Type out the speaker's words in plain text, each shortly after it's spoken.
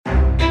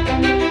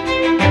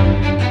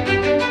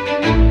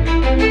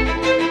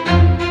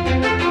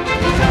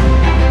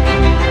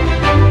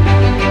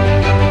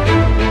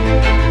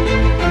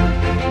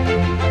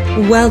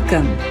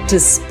Welcome to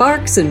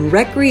Sparks and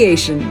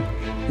Recreation,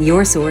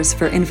 your source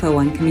for info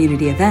on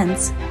community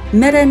events,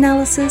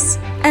 meta-analysis,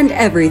 and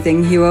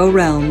everything Hero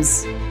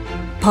Realms.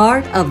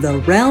 Part of the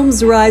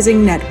Realms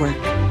Rising Network.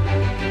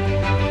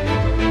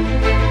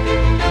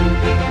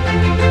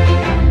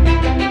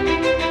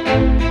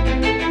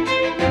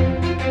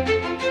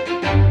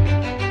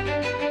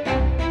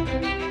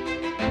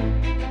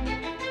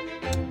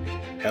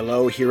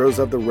 Hello, Heroes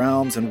of the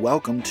Realms, and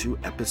welcome to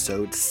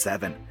Episode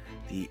 7,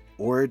 the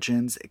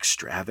Origins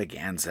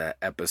Extravaganza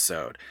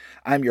episode.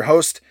 I'm your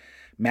host,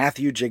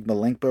 Matthew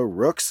Jigmalinkba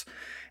Rooks,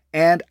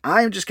 and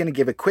I'm just going to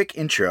give a quick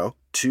intro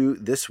to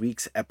this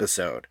week's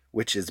episode,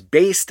 which is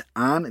based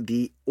on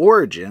the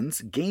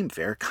Origins Game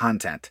Fair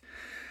content.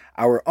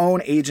 Our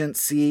own Agent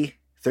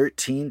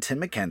C13,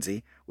 Tim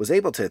McKenzie, was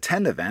able to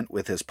attend the event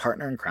with his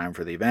partner in crime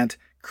for the event,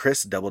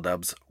 Chris Double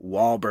Dubs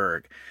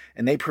Wahlberg,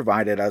 and they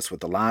provided us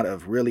with a lot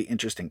of really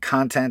interesting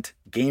content,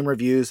 game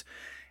reviews,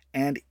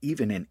 and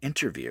even an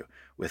interview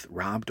with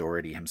Rob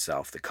Doherty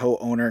himself, the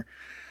co-owner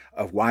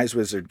of Wise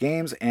Wizard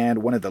Games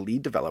and one of the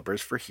lead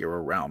developers for Hero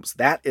Realms.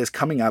 That is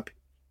coming up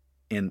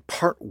in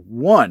part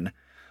 1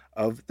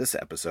 of this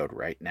episode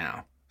right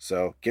now,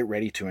 so get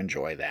ready to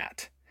enjoy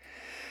that.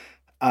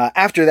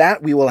 After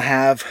that, we will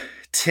have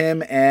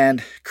Tim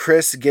and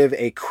Chris give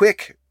a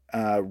quick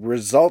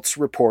results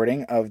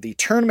reporting of the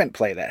tournament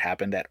play that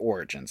happened at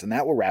Origins, and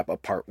that will wrap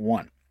up part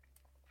 1.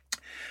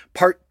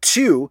 Part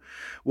 2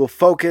 will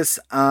focus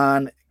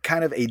on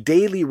kind of a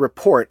daily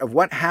report of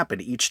what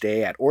happened each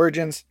day at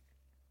Origins,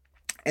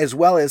 as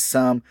well as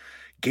some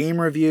game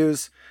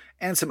reviews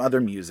and some other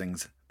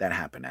musings that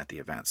happened at the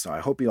event. So I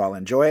hope you all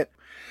enjoy it.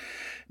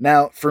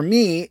 Now, for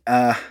me,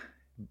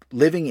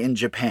 living in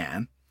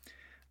Japan,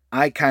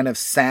 I kind of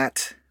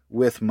sat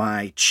with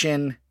my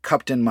chin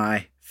cupped in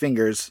my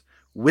fingers,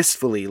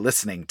 wistfully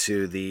listening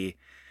to the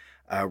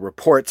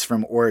reports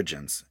from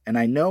Origins. And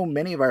I know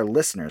many of our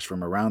listeners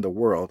from around the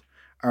world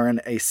are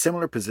in a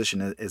similar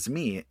position as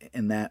me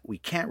in that we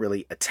can't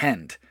really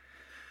attend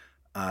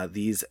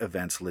these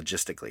events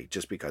logistically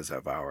just because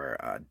of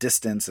our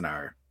distance and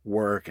our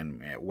work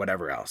and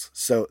whatever else.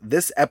 So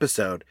this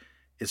episode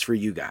is for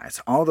you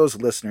guys. All those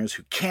listeners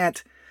who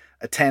can't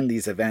attend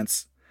these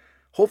events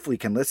hopefully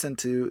can listen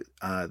to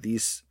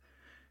these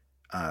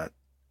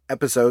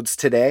episodes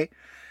today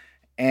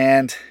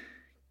and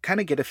kind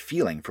of get a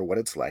feeling for what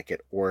it's like at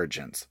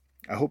Origins.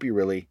 I hope you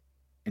really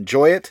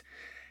enjoy it.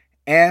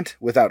 And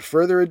without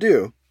further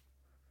ado,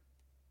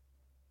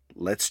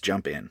 let's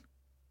jump in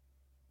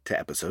to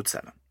episode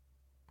 7.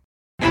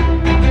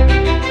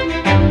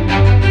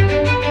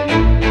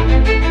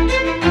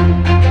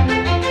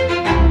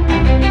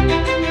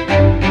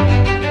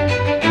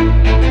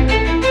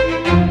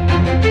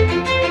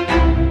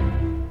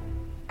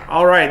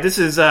 All right, this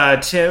is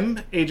Tim,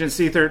 Agent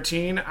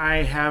C13.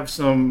 I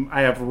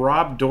have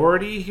Rob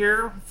Doherty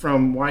here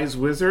from Wise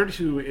Wizard,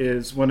 who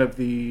is one of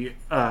the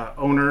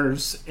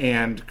owners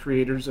and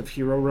creators of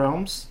Hero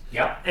Realms.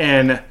 Yep.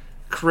 And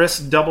Chris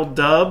Double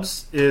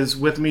Dubs is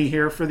with me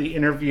here for the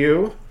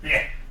interview.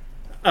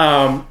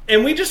 Yeah.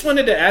 And we just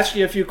wanted to ask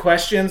you a few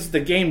questions.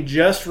 The game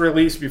just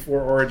released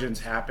before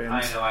Origins happened.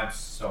 I know, I'm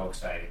so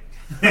excited.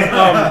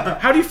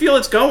 How do you feel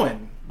it's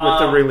going with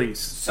the release?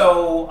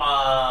 So,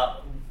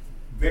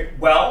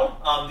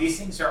 these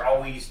things are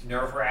always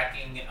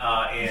nerve-wracking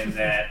in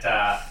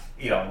that,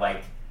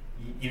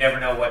 you never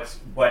know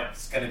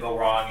what's going to go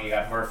wrong. You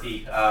got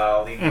Murphy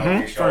leaning over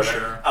your shoulder. For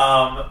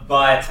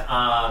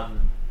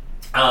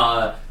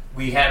sure.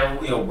 We had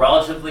a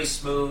relatively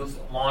smooth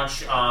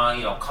launch.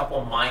 A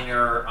couple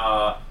minor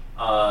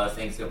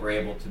things that were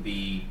able to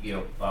be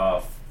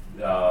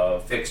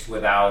fixed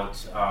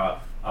without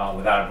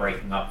a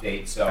breaking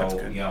update. So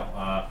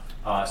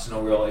so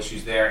no real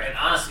issues there. And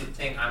honestly, the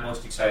thing I'm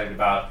most excited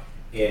about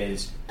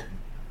is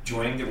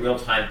joining the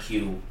real-time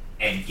queue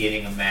and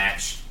getting a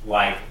match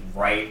right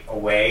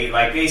away.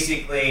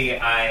 Basically,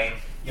 I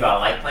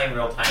like playing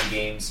real-time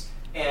games.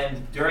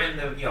 And during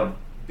the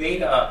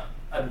beta,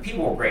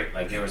 people were great.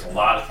 There was a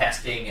lot of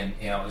testing, and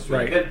it was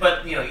really good.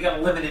 But you got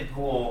a limited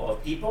pool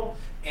of people,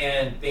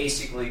 and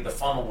basically the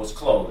funnel was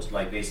closed. The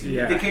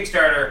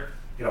Kickstarter.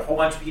 Get a whole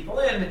bunch of people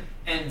in,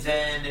 and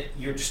then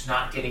you're just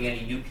not getting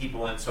any new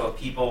people in. So if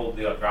people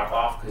drop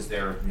off because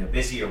they're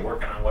busy or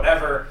working on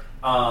whatever,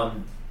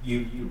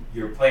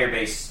 your player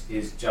base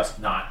is just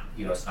not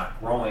it's not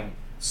growing.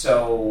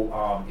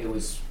 So it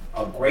was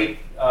a great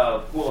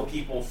pool of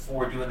people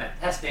for doing that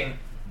testing,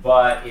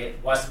 but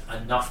it wasn't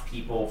enough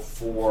people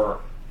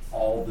for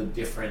all the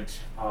different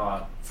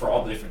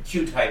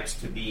queue types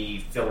to be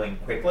filling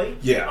quickly.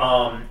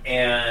 Yeah.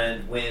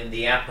 And when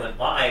the app went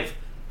live,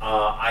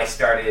 I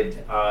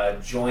started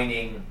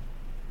joining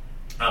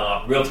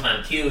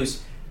real-time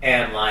queues,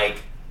 and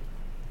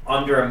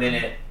under a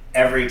minute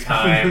every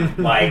time,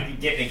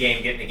 get in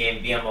a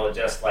game, be able to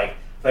just play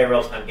a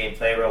real-time game,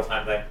 play a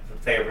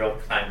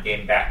real-time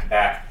game back to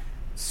back.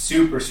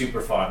 Super, super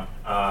fun.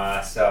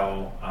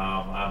 So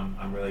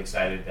I'm really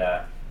excited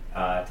to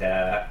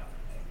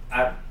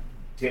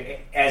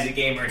as a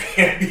gamer, to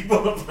get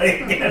people to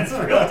play against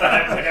real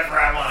time whenever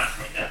I want.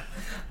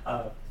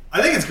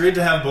 I think it's great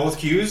to have both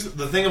queues.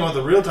 The thing about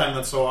the real time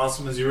that's so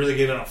awesome is you really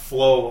get in a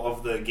flow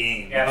of the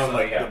game.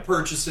 The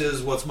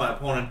purchases, what's my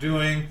opponent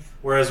doing.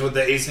 Whereas with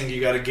the async, you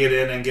got to get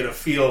in and get a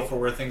feel for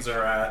where things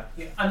are at.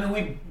 Yeah, I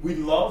mean, we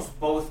love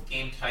both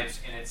game types,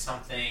 and it's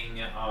something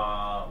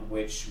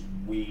which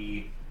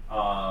we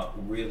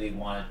really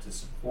wanted to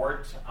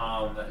support.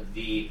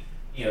 The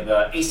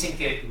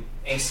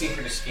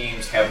asynchronous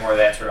games have more of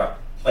that sort of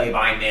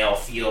play-by-mail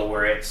feel,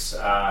 where it's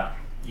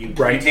you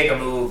take a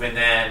move, and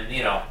then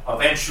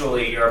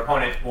eventually your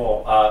opponent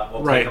will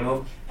take a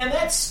move, and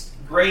that's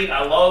great.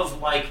 I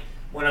love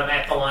when I'm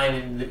at the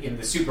line in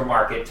the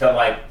supermarket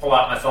to pull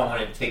out my phone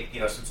and take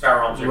some Star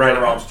Realms or Hero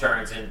Realms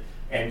turns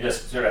and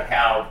just sort of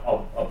have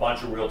a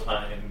bunch of real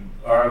time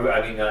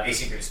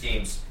asynchronous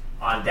games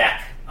on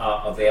deck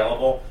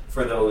available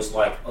for those.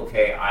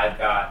 Okay, I've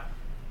got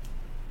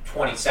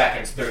 20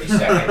 seconds, 30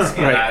 seconds,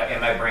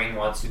 and my brain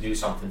wants to do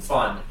something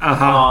fun.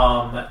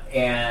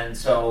 And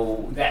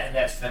so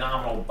that's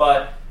phenomenal.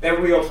 But that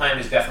real time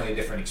is definitely a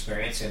different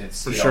experience, and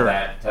it's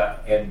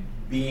and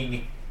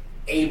being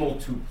able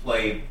to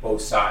play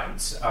both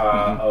sides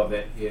of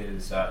it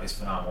is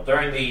phenomenal.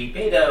 During the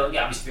beta,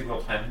 obviously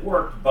real time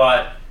worked,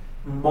 but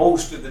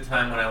most of the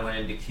time when I went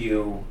into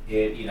queue,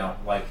 it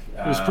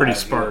was pretty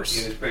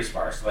sparse. It was pretty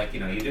sparse.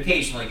 You'd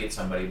occasionally get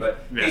somebody,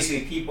 but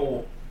basically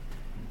people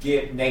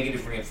get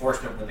negative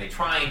reinforcement when they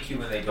try and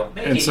queue and they don't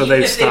make it. So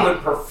even if they would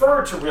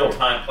prefer to real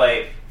time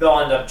play, they'll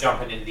end up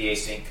jumping into the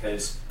async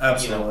because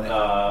but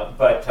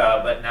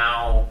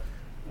now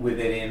with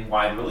it in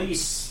wide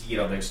release,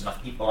 there's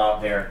enough people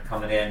out there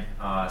coming in,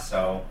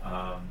 so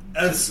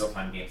real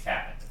time games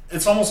happen.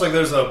 It's almost like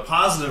there's a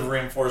positive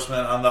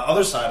reinforcement on the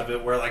other side of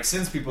it, where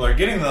since people are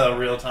getting the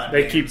real time,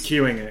 they keep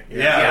queuing it.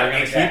 They're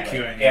going to keep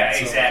queuing it. Yeah,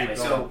 exactly.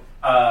 So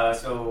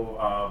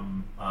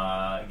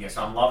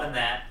I'm loving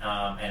that,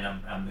 and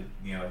I'm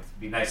it'd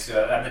be nice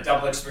on the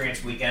double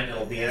experience weekend.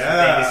 It'll be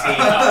interesting to see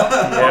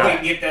when we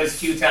can get those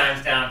queue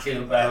times down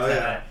too.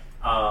 But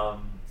and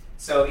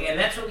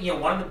that's what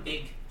one of the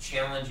big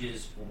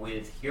challenges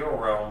with Hero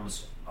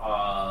Realms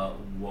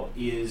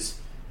is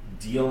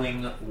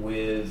dealing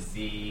with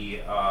the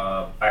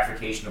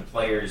bifurcation of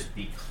players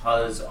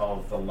because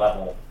of the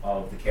level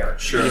of the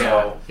character. Sure.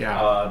 So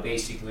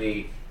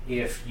basically,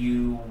 if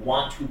you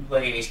want to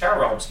play a Star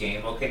Realms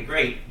game, okay,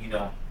 great.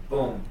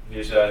 Boom.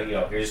 Here's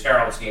a Star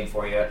Realms game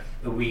for you.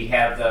 We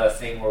have the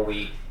thing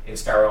in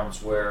Star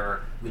Realms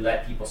where we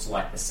let people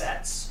select the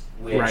sets,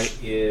 which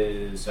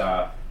is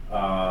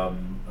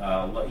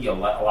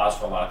allows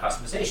for a lot of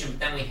customization. But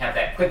then we have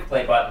that quick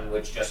play button,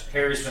 which just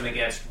pairs them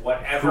against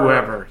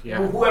whoever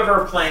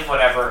playing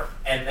whatever,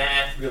 and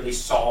that really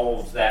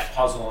solves that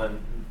puzzle and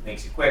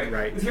makes it quick.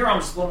 With Hero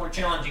Realms, it's a little more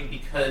challenging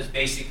because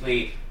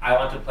basically I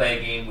want to play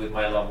a game with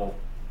my level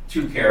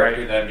 2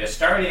 character that I'm just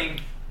starting.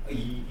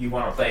 You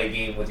want to play a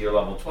game with your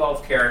level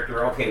 12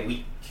 character. Okay,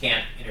 we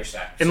can't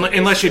intersect.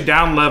 Unless you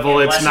down level,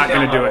 it's not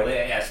going to do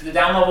it. Yeah, so the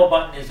down level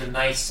button is a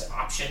nice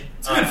option.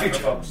 It's a good feature.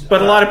 Folks.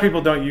 But a lot of people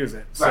don't use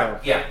it. So.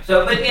 Right, yeah.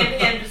 So, but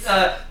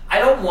I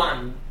don't want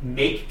to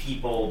make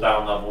people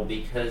down level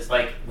because,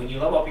 when you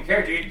level up your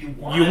character, you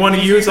want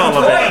to use all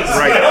of it.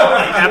 Right.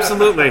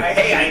 Absolutely.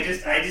 Hey, I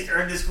just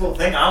earned this cool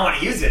thing. I want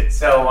to use it.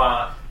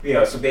 So,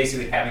 so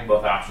basically having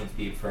both options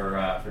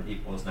for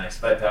people is nice.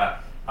 But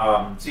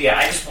I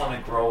just want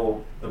to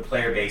grow the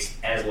player base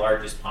as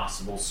large as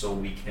possible so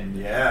we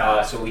can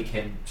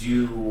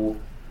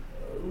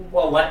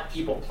let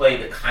people play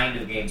the kind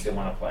of games they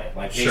want to play.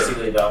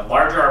 Basically, the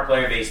larger our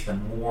player base, the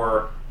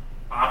more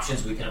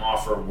options we can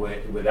offer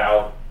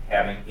without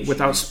having issues.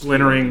 Without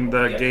splintering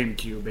the game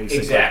queue, basically.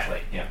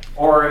 Exactly, yeah.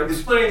 Or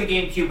splintering the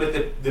game queue, but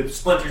the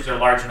splinters are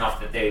large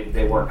enough that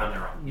they work on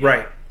their own.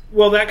 Right.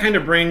 Well, that kind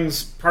of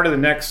brings part of the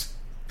next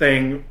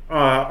thing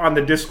on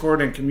the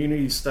Discord and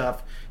community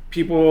stuff.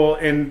 People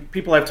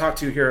I've talked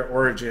to here at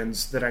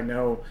Origins that I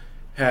know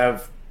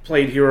have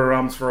played Hero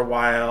Realms for a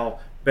while,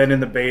 been in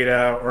the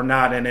beta or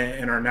not in it,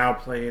 and are now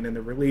playing in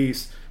the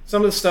release.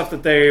 Some of the stuff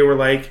that they were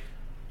like,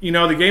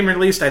 the game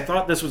released, I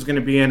thought this was going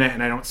to be in it,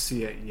 and I don't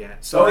see it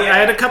yet. So I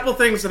had a couple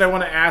things that I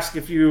want to ask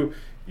if you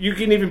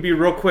can even be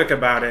real quick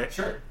about it.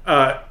 Sure.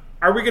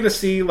 Are we going to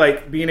see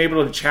being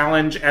able to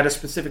challenge at a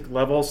specific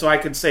level? So I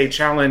could say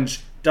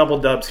challenge double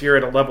dubs here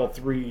at a level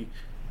 3.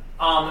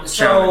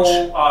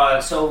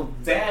 So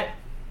that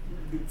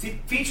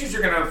features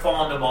are going to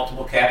fall into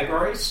multiple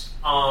categories.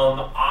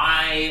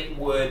 I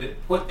would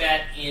put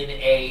that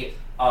in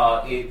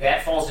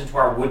that falls into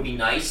our would be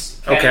nice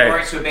category.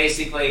 Okay. So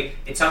basically,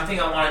 it's something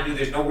I want to do.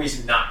 There's no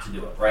reason not to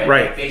do it, right?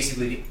 Right.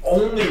 Basically, the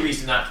only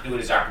reason not to do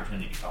it is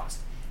opportunity cost.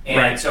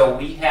 And so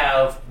we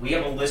have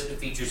a list of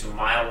features a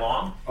mile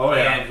long,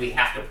 and we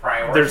have to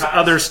prioritize. There's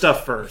other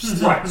stuff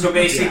first. Right. So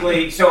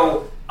basically,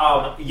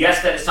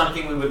 yes, that is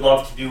something we would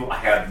love to do. I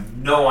have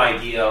no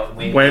idea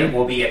when it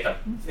will be at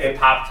the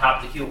top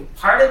of the queue.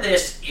 Part of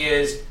this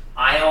is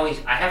I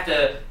have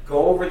to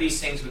go over these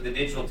things with the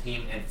digital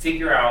team and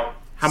figure out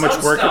how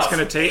much work it's going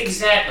to take.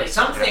 Exactly.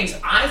 Some things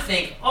I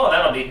think,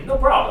 that'll be no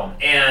problem,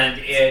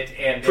 and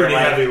they're pretty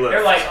heavy lift.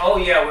 They're like,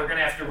 we're going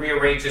to have to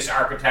rearrange this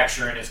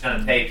architecture, and it's going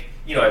to take,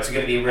 it's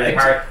going to be really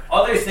hard.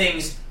 Other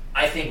things,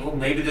 I think,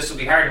 maybe this will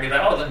be hard, and be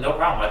like, then no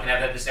problem, I can have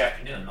that this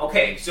afternoon.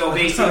 Okay, so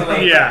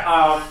basically,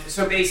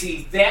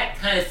 that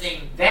kind of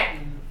thing,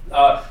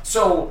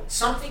 so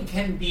something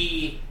can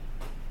be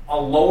a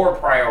lower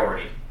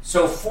priority.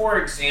 So, for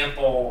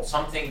example,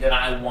 something that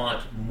I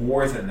want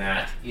more than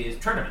that is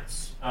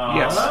tournaments.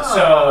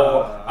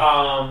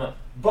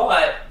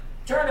 But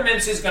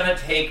tournaments is going to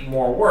take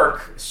more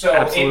work. So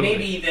Absolutely. It may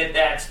be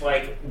that's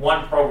like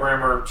one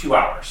programmer 2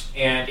 hours.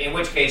 And in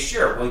which case,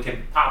 sure, we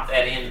can pop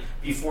that in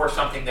before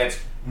something that's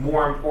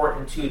more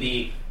important to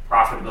the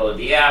profitability of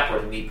the app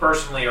or to me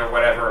personally or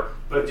whatever,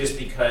 but just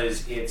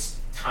because its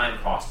time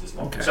cost is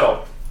low. Okay.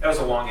 So that was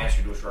a long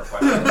answer to a short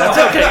question. That's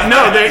okay.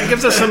 No, that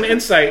gives us some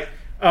insight.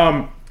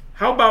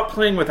 How about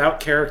playing without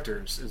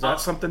characters? Is that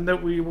something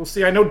that we will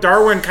see? I know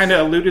Darwin kind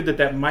of alluded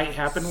that might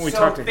happen when we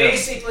talked to him.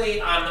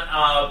 Basically,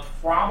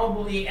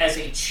 probably as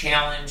a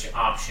challenge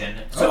option.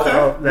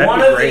 So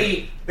one of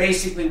the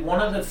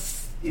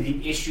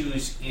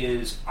issues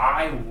is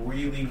I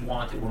really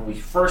wanted, when we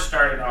first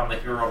started on the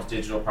Heroes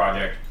digital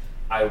project,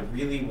 I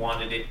really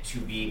wanted it to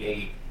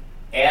be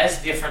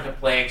as different a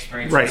play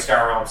experience with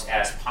Star Realms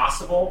as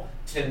possible.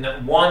 To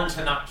not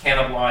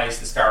cannibalize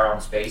the Star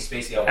Realms base.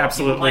 Basically, I want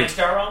people playing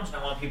Star Realms, and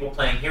I want people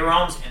playing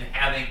Heroes and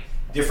having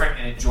different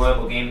and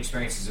enjoyable game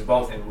experiences of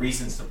both, and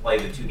reasons to play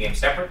the two games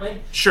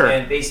separately. Sure.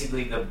 And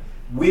basically,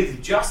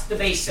 with just the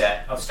base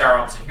set of Star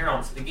Realms and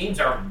Heroes, the games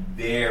are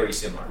very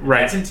similar.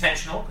 Right. That's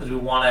intentional because we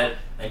wanted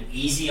an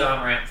easy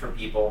on-ramp for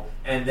people.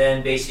 And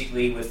then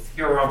basically with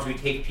Hero Realms, we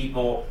take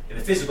people, in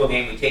the physical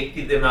game, we take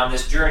them on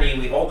this journey,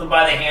 we hold them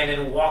by the hand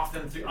and walk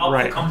them through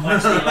up the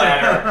complexity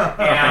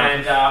ladder.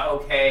 And,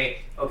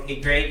 okay,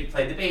 great, you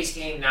played the base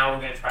game, now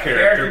we're going to try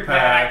character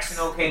packs.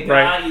 And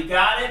you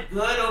got it,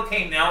 good,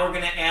 okay, now we're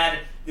going to add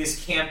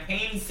this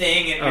campaign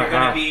thing, and you're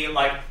going to be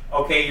like,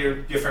 okay, you're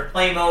different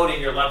play mode,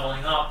 and you're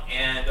leveling up,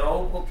 and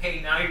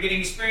now you're getting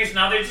experience,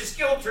 now there's a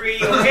skill tree,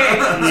 okay.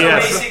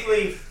 Yes. So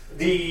basically,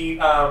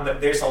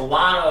 there's a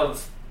lot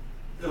of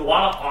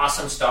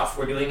awesome stuff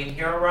we're doing in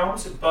Hero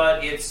Realms,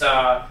 but it's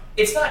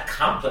not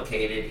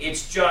complicated.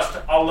 It's just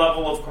a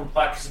level of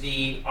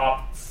complexity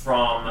up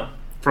from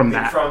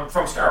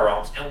Star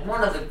Realms. And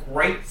one of the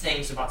great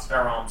things about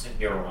Star Realms and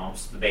Hero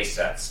Realms, the base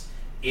sets,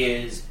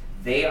 is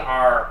they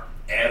are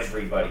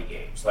everybody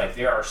games. Like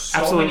there are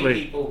so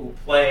many people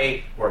who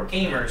are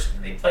gamers,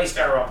 and they play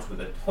Star Realms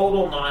with a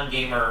total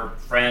non-gamer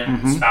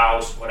friend,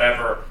 spouse,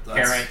 whatever,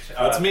 parent,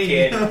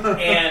 kid,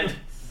 and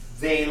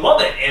they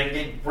love it, and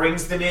it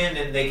brings them in,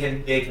 and they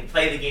can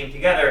play the game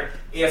together.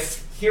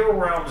 If Hero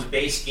Realms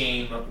base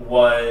game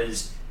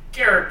was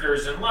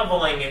characters and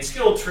leveling and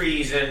skill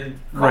trees and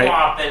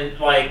co-op and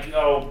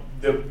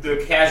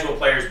the casual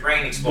player's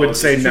brain explodes, would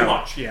say too no.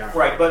 much. Yeah.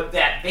 Right, but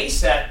that base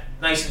set,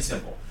 nice and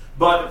simple.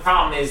 But the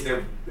problem is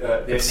it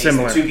makes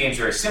the two games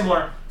very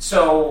similar.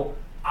 So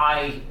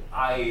I,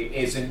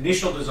 as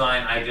initial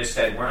design, I just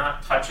said we're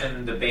not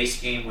touching the base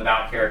game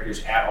without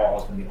characters at all.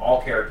 It's going to be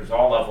all characters,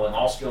 all leveling,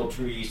 all skill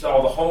trees,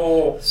 all the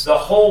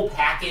whole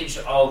package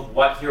of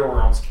what Hero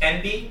Realms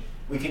can be.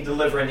 We can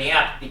deliver in the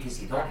app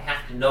because you don't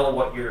have to know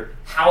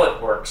how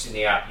it works in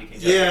the app. You can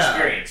just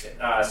experience it.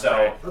 That's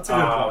a good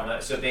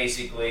point. So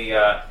basically,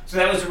 so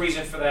that was the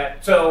reason for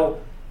that. So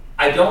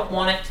I don't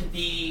want it to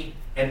be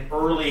an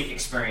early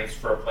experience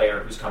for a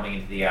player who's coming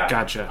into the app.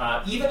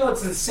 Gotcha. Even though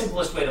it's the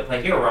simplest way to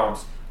play Hero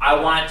Realms, I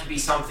want it to be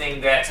something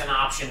that's an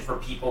option for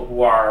people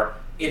who are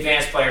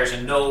advanced players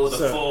and know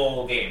the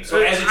full game. So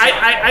as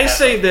I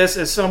say this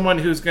as someone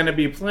who's going to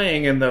be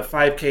playing in the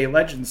 5K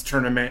Legends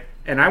tournament,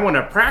 and I want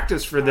to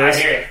practice for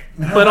this,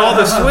 but all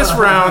the Swiss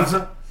rounds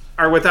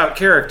are without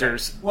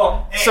characters.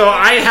 So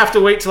I have to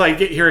wait till I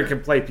get here and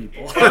can play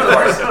people. Of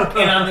course.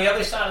 And on the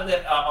other side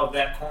of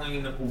that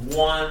coin,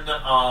 one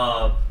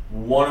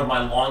of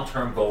my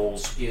long-term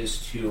goals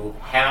is to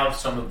have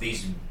some of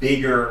these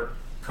bigger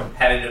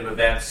competitive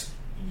events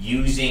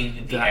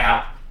using the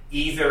app,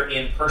 either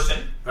in person,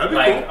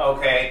 cool.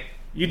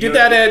 You did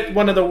that at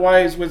one of the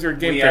Wise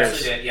Wizard game fairs.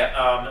 We actually did,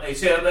 yeah.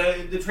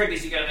 So the trick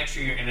is you got to make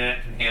sure your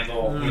internet can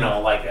handle,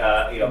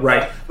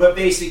 right. But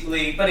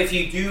basically, if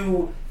you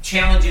do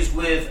challenges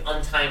with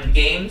untimed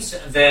games,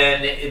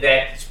 then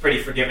that's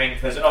pretty forgiving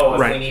because if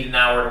we need an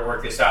hour to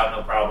work this out,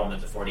 no problem.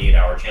 It's a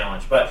 48-hour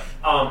challenge. But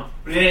at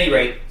any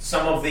rate,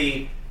 some of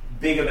the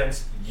big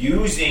events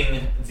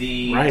using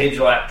the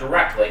digital app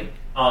directly,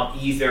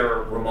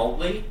 either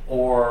remotely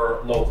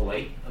or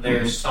locally.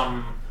 There's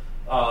some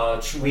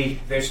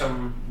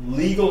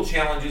legal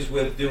challenges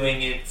with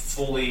doing it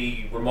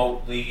fully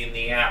remotely in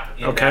the app.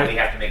 That we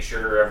have to make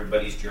sure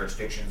everybody's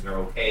jurisdictions are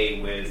okay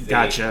with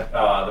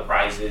the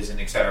prizes and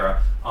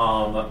etc.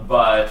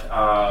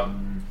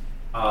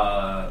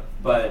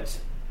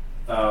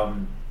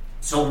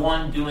 So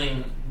one,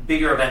 doing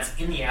bigger events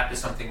in the app is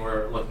something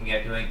we're looking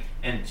at doing,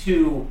 and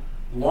two,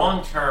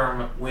 long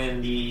term,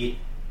 when the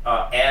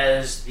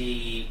as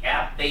the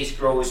app base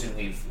grows and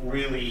we've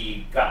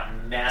really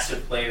gotten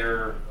massive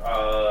player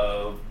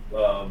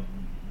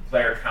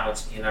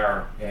counts in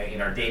our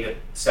data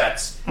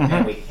sets,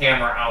 and we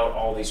hammer out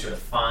all these sort of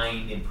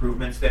fine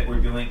improvements that we're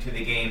doing to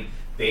the game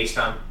based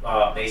on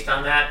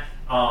that,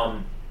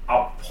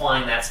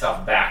 applying that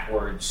stuff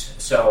backwards.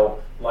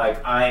 So,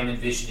 like, I'm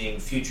envisioning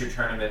future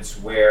tournaments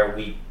where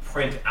we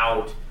print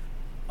out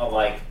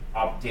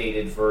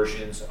updated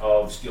versions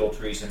of skill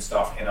trees and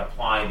stuff and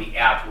apply the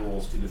app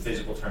rules to the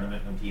physical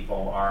tournament when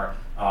people are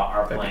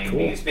playing. Cool.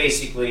 Because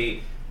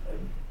basically,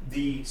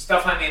 the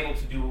stuff I'm able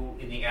to do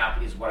in the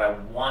app is what I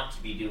want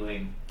to be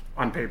doing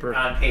on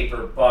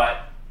paper,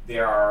 but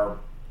there are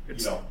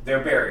there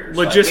are barriers.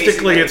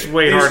 Logistically, it's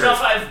way harder. The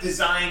stuff I've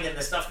designed and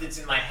the stuff that's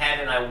in my head,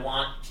 and I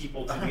want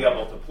people to be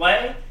able to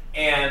play,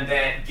 and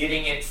then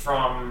getting it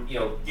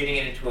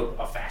into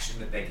a fashion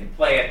that they can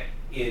play it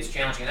is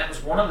challenging. And that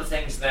was one of the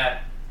things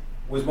that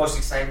was most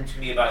exciting to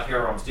me about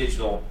Hero Realms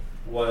Digital.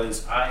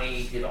 Was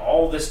I did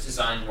all this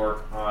design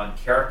work on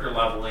character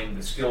leveling,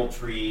 the skill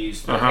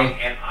trees,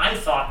 and I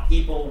thought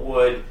people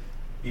would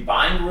be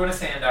buying Ruin of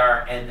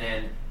Thandar and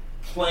then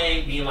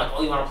playing, being like,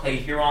 "Oh, you want to play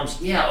Hero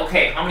Realms? Yeah,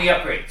 okay. How many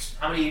upgrades?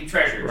 How many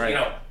treasures?"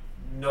 Right.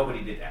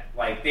 Nobody did that.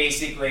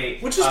 Basically,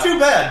 which is too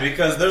bad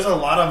because there's a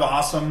lot of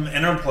awesome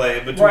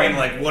interplay between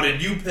what did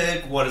you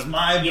pick, what is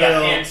my build,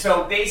 and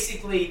so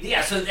basically,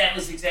 so that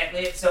was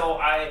exactly it. So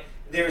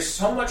there's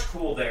so much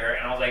cool there,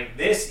 and I was like,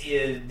 this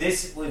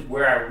was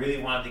where I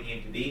really wanted the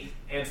game to be.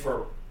 And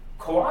for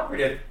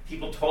cooperative,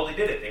 people totally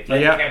did it. They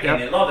played the campaign,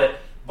 they love it.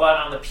 But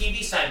on the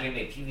PV side, we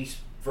made PV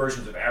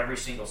versions of every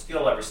single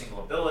skill, every single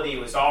ability.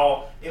 It was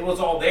all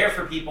there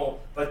for people,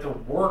 but the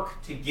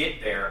work to get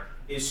there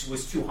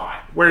was too high.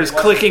 Whereas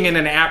clicking in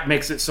an app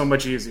makes it so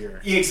much easier.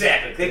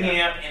 Exactly. Clicking an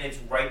app and it's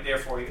right there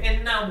for you.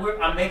 And now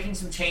I'm making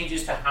some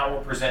changes to how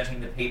we're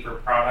presenting the paper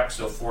product.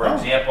 So, for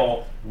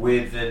example,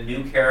 with the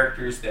new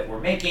characters that we're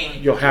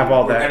making, you'll have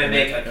all that. We're going to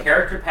make a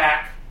character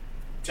pack,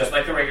 just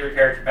like the regular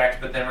character packs,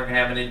 but then we're going to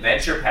have an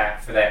adventure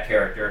pack for that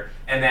character.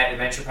 And that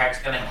adventure pack is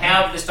going to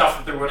have the stuff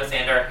that the Ruin of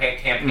Thandar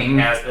campaign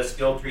has, the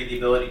skill tree, the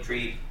ability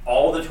tree,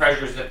 all the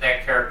treasures that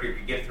character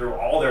could get through,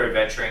 all their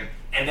adventuring.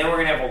 And then we're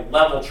going to have a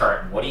level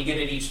chart. What do you get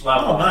at each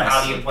level? Nice.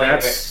 How do you play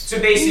it? So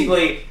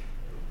basically,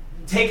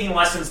 taking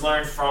lessons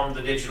learned from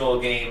the digital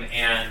game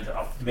and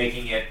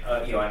making it,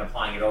 and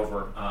applying it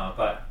over.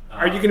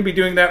 Are you going to be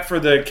doing that for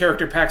the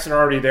character packs that are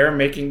already there,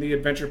 making the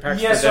adventure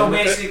packs? Yeah. So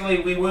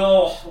basically, we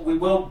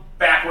will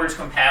backwards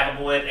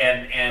compatible it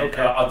and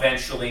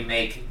eventually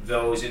make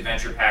those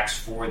adventure packs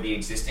for the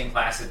existing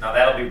classes. Now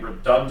that'll be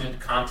redundant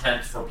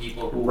content for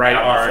people who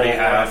already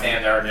have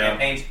Thandar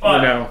campaigns,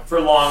 but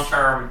for long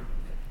term.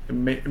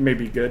 It may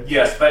be good.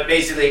 Yes, but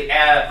basically,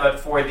 but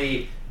for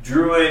the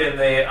druid and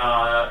the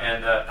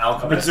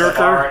alchemist, the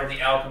bard and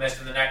the alchemist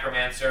and the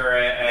necromancer,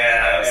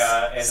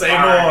 and say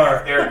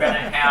more. They're going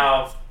to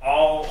have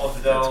all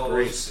of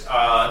those.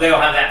 They'll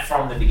have that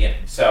from the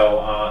beginning.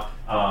 So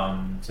that'll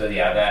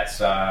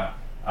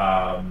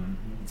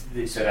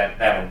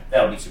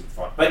be super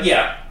fun. But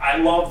yeah, I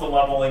love the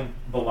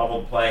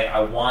leveled play. I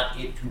want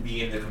it to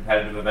be in the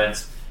competitive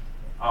events.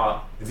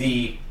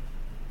 The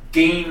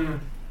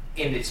game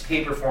in its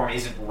paper form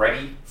isn't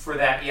ready for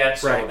that yet,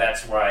 so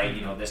that's why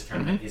this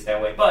tournament is that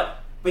way.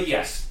 But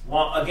yes,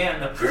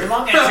 again, a very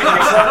long answer to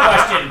your short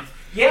question.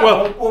 Yeah,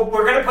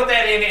 we're going to put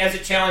that in as a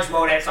challenge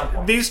mode at some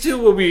point. These two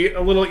will be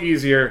a little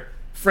easier.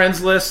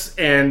 Friends lists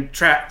and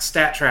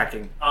stat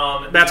tracking.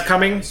 That's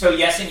coming. So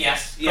yes and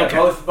yes. Yeah,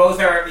 both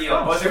are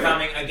both are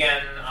coming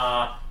again.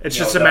 It's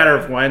just a matter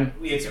of when.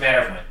 It's a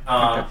matter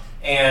of when.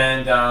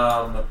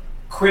 And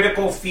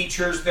critical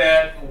features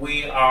that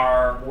we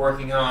are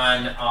working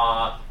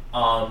on.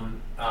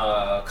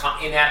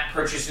 In-app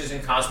purchases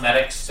and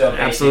cosmetics. So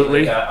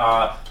absolutely,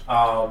 a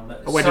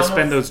way to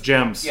spend those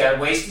gems. Yeah,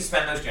 ways to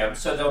spend those gems.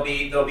 So there'll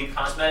be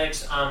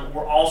cosmetics.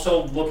 We're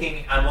also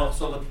looking. I'm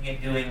also looking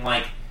at doing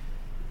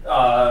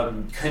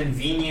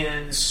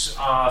convenience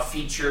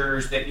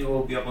features that you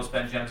will be able to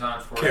spend gems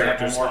on. For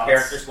example, more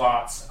character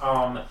slots.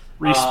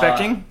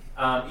 Respecking.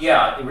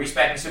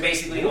 Respecking. So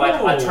basically,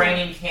 a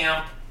training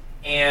camp.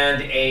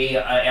 And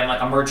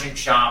a merchant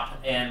shop,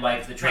 and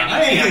the training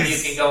camp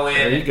you can go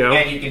in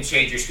and you can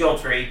change your skill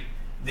tree.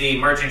 The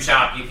merchant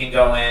shop you can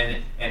go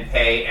in and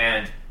pay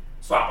and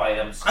swap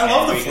items. I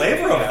love the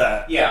flavor of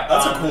that. Yeah,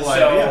 that's a cool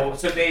idea.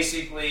 So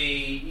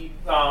basically,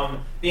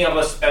 being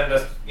able to spend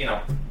a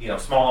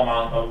small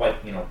amount of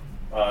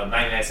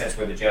 99 cents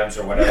worth of gems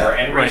or whatever,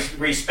 and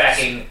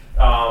respecking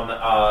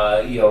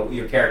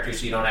your character,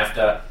 so you don't have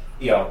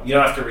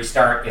to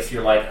restart if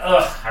you're like,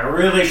 ugh, I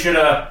really should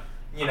have.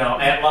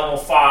 At level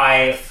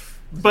 5.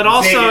 But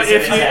also,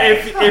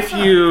 if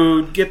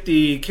you get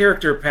the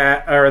character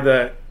or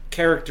the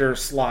character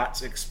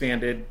slots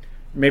expanded,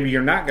 maybe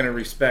you're not going to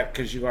respect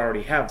because you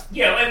already have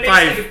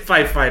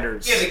five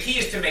fighters. Yeah, the key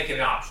is to make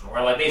it optional.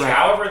 Or basically,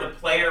 however the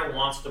player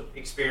wants to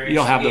experience,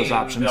 you'll have those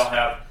options.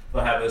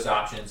 those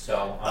options.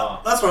 So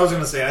that's what I was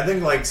going to say. I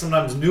think like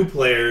sometimes new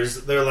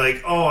players, they're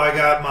like, oh, I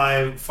got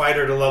my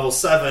fighter to level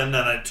 7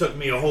 and it took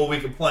me a whole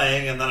week of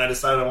playing and then I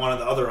decided I wanted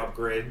the other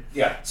upgrade.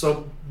 Yeah.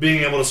 So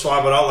being able to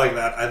swap it out like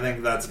that, I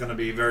think that's going to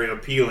be very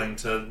appealing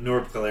to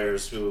newer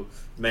players who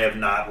may have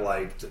not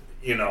liked,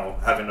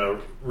 having to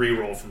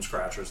re-roll from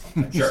scratch or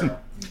something. Sure.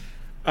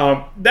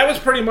 That was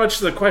pretty much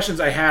the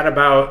questions I had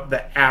about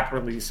the app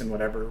release and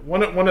whatever.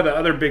 One of the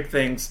other big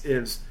things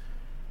is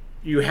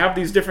you have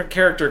these different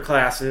character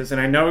classes,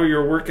 and I know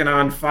you're working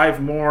on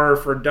 5 more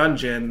for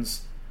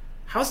dungeons.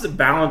 How's the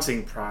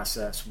balancing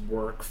process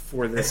work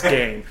for this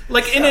game?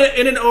 Like in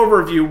an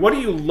overview, what do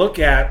you look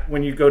at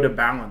when you go to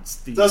balance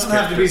these? Doesn't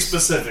characters? have to be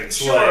specifics.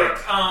 Sure. Like,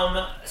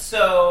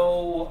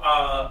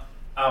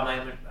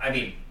 I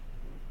mean,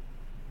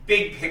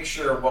 big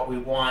picture, what we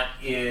want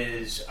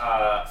is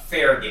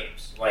fair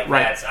games. Like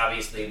right. That's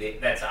obviously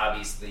the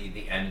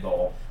end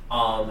goal.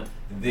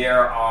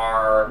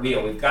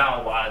 We've got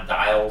a lot of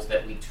dials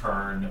that we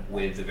turn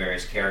with the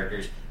various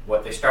characters.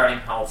 What their starting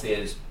health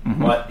is,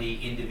 what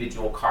the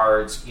individual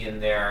cards in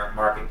their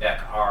market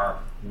deck are,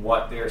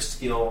 what their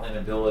skill and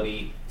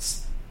ability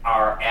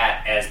are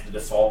at as the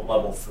default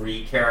level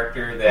 3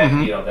 character that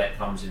that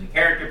comes in the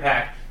character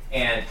pack,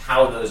 and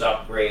how those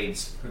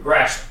upgrades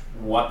progress,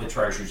 what the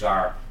treasures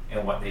are,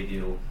 and what they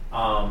do.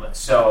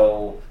 That's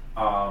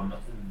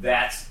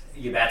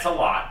a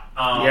lot.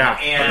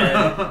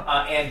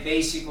 And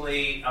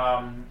basically,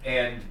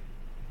 and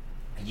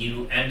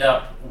you end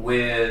up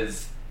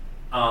with,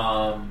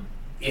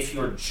 if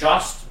you're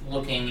just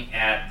looking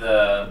at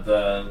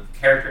the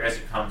character as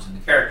it comes in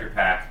the character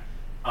pack,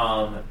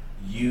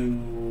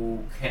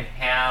 you can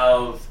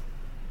have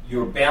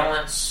your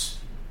balance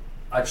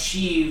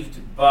achieved,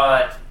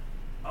 but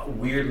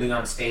weirdly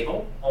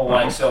unstable.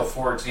 Like, so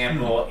for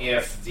example,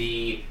 if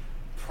the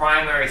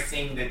primary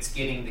thing that's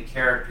getting the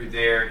character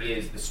there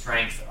is the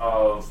strength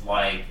of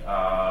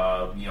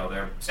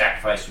their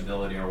sacrifice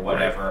ability or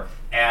whatever.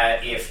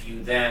 If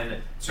you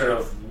then sort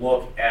of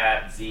look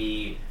at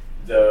the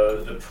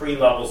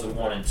pre-levels of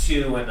 1 and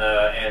 2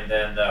 and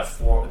then the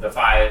 4 and the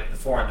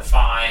 5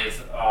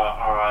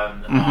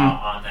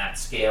 on that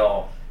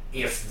scale,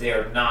 if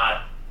they're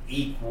not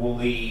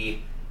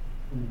equally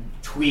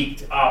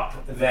tweaked up,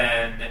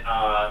 then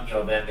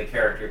then the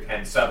character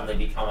can suddenly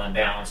become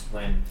unbalanced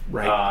when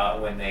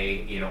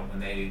they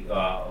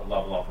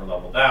level up or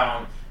level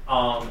down.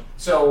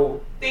 So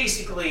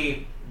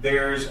basically,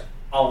 there's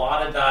a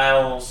lot of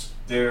dials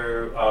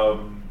there,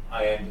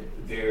 I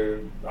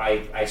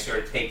sort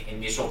of take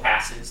initial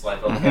passes, like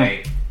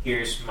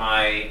here's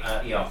my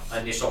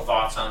initial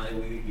thoughts on it.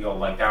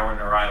 Like Darwin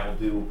or I will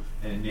do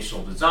an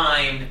initial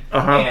design,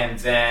 and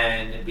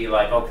then be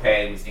like,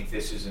 okay, we think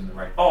this is in the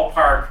right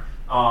ballpark.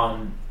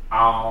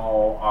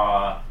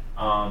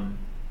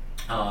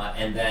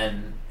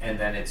 And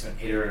then it's an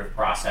iterative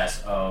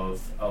process of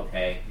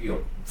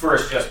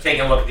first just taking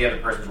a look at the other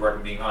person's work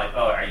and being like,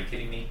 oh, are you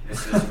kidding me?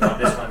 This is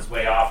this one's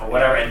way off or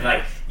whatever, and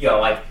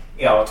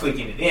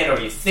tweaking it in, or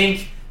you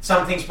think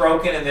something's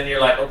broken, and then you're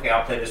like, okay,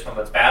 I'll play this one.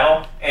 Let's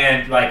battle.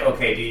 And like,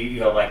 okay, do you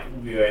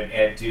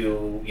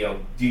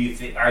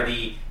think are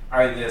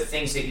the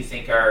things that you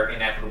think are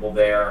inequitable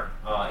there?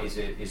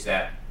 Is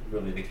that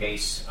really the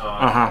case?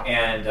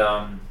 And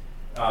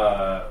Darwin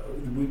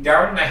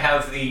and I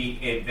have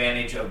the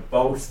advantage of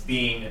both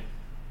being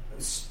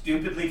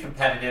stupidly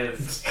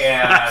competitive,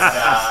 and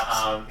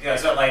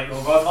so like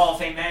we're both Hall of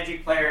Fame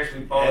Magic players.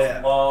 We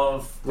both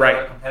love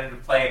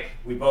competitive play.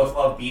 We both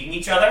love beating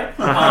each other.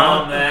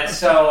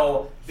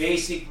 So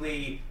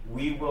basically,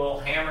 we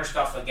will hammer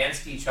stuff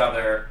against each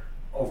other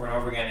over and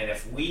over again. And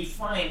if we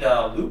find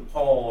a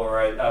loophole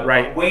or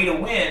a way to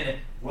win,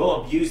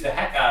 we'll abuse the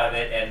heck out of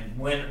it and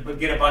win, but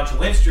get a bunch of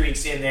win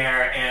streaks in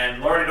there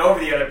and lord it over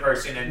the other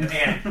person.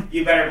 And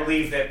you better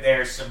believe that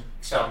there's some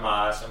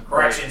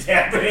corrections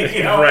happening,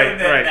 in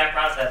that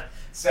process.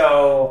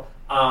 So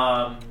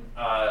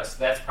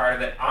that's part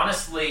of it.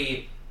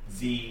 Honestly,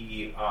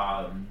 the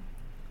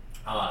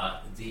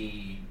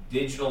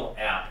digital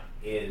app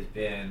has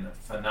been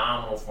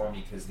phenomenal for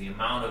me because the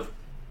amount of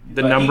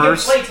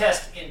numbers. You can play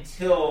test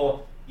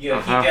until heat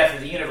death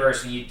of the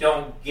universe, and you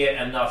don't get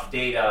enough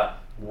data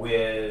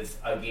with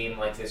a game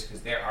like this because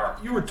there are.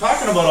 You were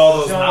talking about all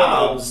those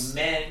knobs.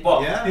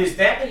 There's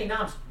that many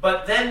knobs,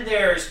 but then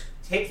there's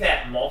take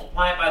that,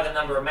 multiply it by the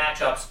number of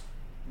matchups,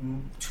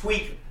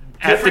 tweak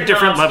at the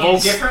different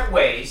levels in different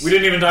ways. We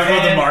didn't even talk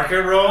about the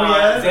market roll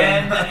yet.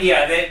 Then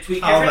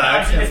tweak different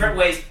knobs in different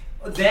ways.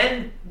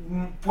 Then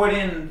put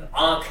in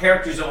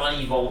characters of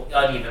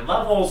uneven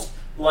levels,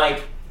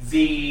 like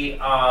the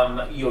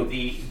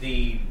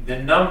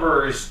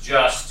numbers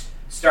just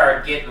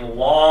start getting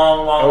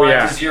long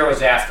lines of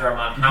zeros after them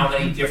on how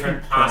many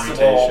different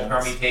possible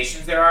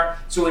permutations there are.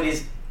 So it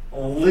is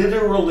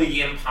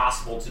literally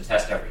impossible to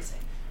test everything.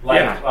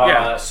 But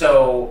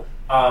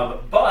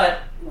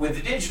with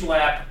the digital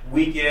app,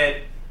 we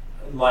get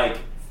like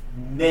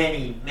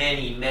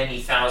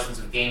many thousands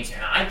of games,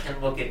 and I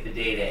can look at the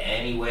data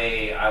any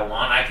way I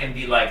want. I can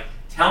be like,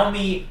 tell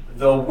me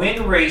the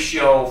win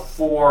ratio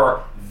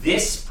for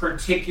this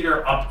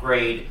particular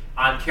upgrade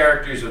on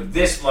characters of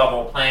this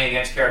level playing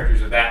against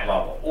characters of that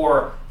level,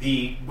 or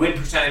the win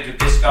percentage of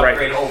this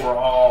upgrade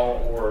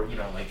overall, or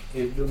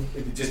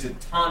just a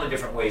ton of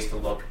different ways to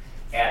look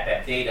at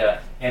that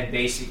data. And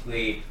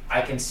basically,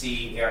 I can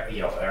see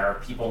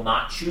are people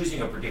not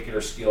choosing a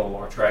particular skill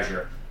or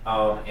treasure,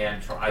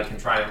 and I can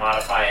try and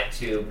modify it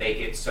to make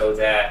it so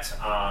that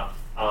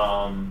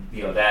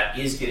that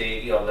is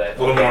getting that a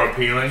little more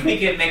appealing.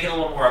 Make it a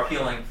little more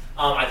appealing.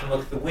 I can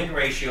look at the win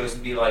ratios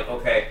and be like,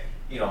 okay,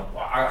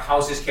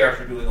 how's this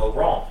character doing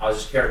overall? How's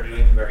this character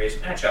doing in various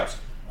matchups?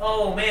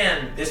 Oh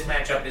man, this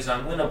matchup is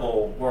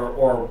unwinnable,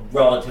 or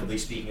relatively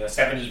speaking, a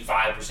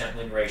 75%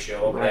 win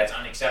ratio. Okay, that's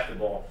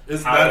unacceptable.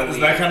 Is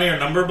that kind of your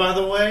number, by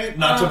the way?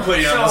 Not to put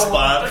you on the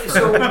spot.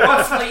 So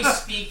roughly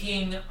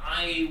speaking,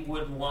 I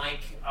would like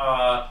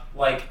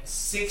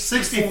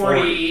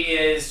 60-40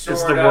 is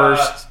sort the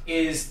worst.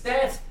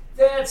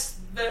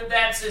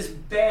 That's as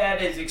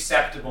bad as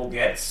acceptable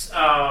gets.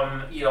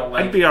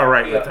 I'd be all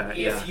right with that.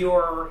 If you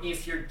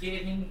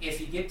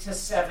get to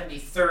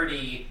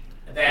 70-30.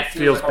 That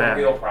feels like bad. A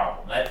real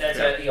problem. That's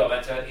a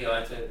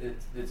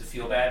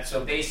feel bad.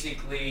 So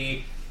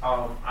basically,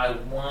 I'm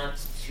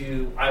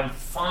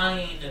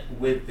fine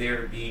with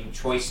there being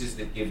choices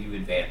that give you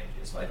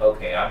advantages. Like,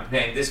 okay, I'm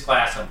playing this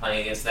class, I'm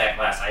playing against that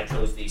class. I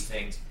chose these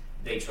things.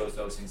 They chose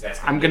those things.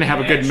 I'm going to have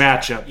a good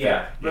matchup.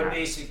 Yeah, but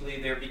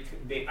basically,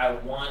 I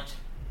want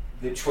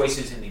the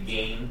choices in the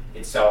game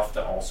itself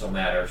to also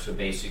matter. So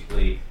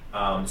basically,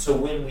 so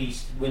when we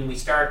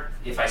start,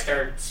 if I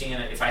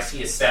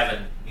see a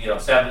 7 in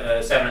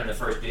the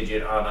first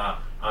digit on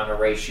a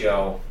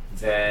ratio,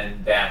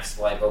 then that's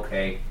like,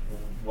 okay,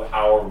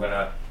 how are we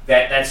gonna?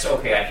 That's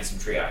okay. I need some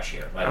triage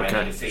here. Like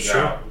I need to figure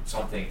out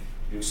something.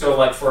 So,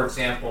 like for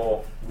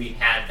example, we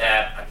had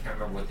that. I can't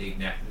remember what the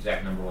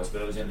exact number was,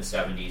 but it was in the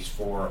 70s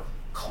for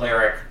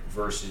cleric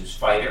versus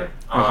fighter.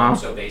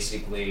 So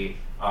basically,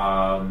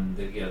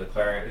 the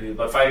cleric,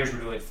 but fighters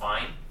were doing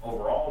fine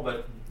overall,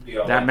 but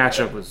that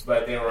matchup was.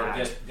 But they were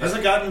just has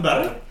it gotten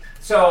better?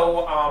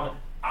 So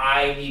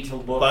I need to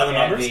look by the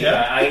numbers.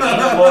 I need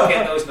to look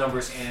at those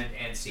numbers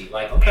and see.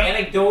 Like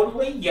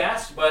anecdotally,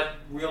 yes, but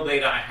real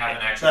data I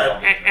haven't actually.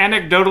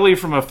 Anecdotally,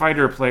 from a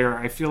fighter player,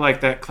 I feel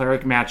like that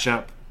cleric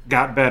matchup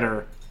got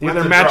better. The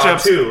other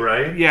matchups too,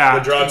 right? Yeah,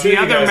 the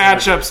other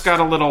matchups got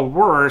a little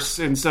worse,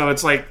 and so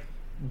it's like,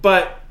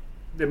 but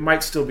it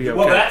might still be okay.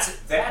 Well,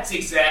 that's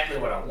exactly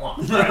what I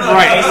want.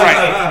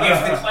 Right.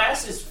 If the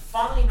class is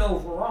fine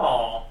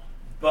overall,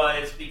 but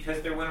it's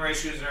because their win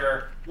ratios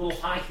are a little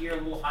high here, a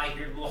little high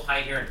here, a little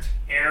high here, and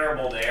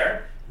terrible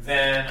there,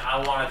 then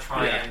I want to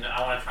try and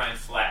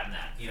flatten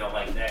that,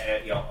 like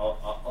that,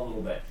 a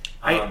little bit.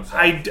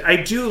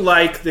 I do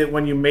like that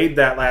when you made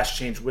that last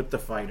change with the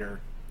fighter,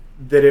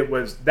 that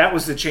was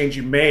the change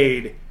you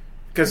made,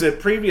 because at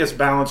previous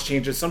balance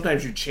changes,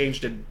 sometimes you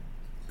changed a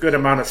good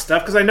amount of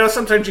stuff, because I know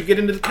sometimes you get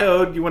into the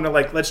code, you want to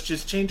let's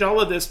just change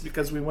all of this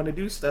because we want to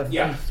do stuff.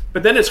 Yeah.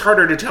 But then it's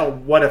harder to tell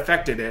what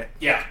affected it.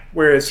 Yeah.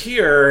 Whereas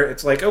here,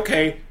 it's like,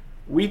 okay,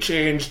 we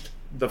changed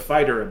the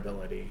fighter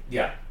ability.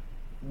 Yeah.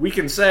 We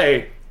can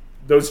say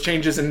those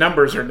changes in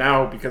numbers are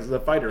now because of the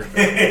fighter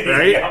ability,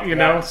 right?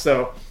 Yeah.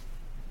 So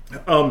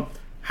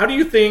how do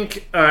you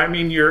think?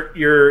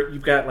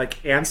 You've got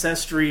like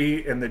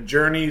Ancestry and the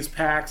Journeys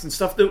packs and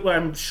stuff that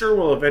I'm sure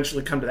will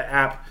eventually come to the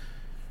app.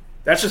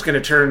 That's just going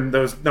to turn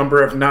those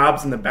number of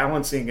knobs in the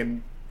balancing,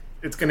 and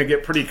it's going to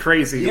get pretty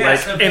crazy. Yeah,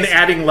 and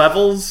adding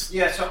levels.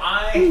 Yeah. So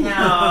I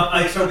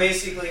have. So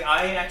basically,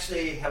 I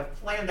actually have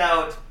planned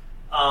out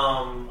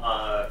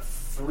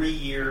 3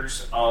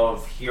 years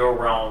of Hero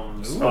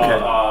Realms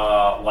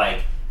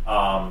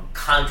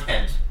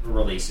content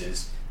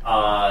releases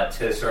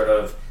to sort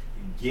of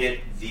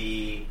get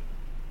the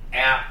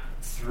app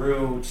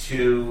through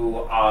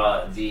to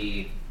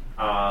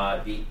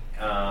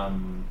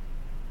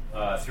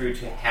through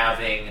to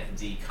having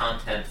the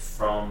content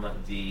from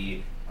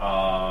the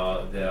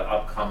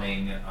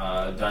upcoming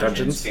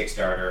Dungeons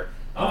Kickstarter.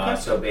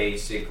 So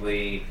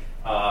basically,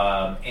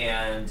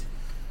 and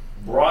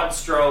broad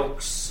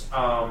strokes,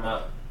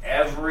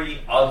 every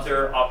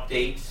other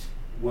update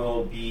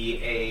will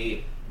be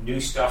a new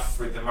stuff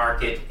for the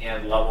market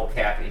and level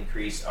cap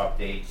increase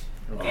update.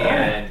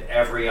 And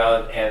every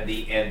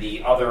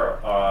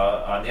other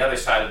on the other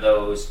side of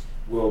those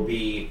will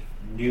be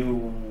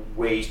new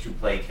ways to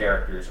play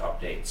characters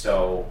update.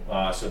 So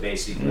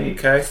basically,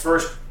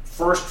 first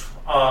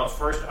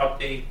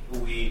update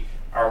we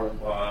are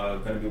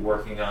going to be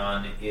working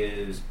on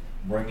is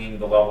bringing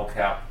the level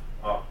cap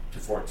up to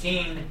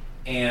 14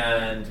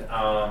 and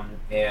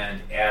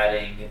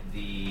adding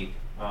the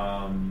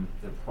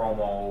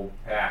promo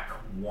pack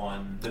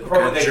 1. The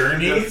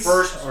Journeys?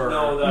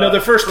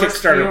 The first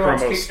Kickstarter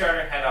promos.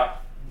 Kickstarter had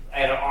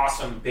an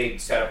awesome big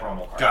set of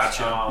promo cards.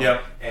 Gotcha.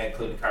 Yep.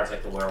 Including cards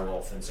like the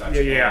werewolf and such.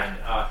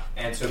 Yeah.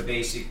 And so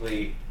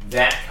basically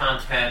that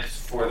content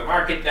for the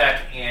market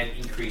deck and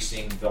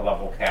increasing the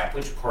level cap,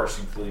 which of course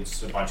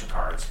includes a bunch of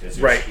cards because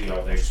there's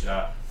there's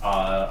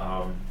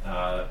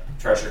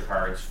treasure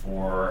cards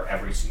for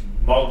every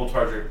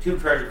two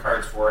treasure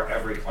cards for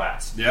every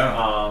class.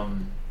 Yeah.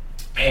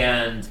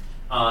 And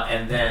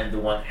then the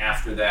one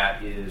after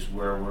that is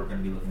where we're going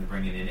to be looking to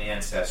bring in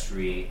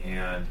Ancestry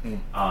and the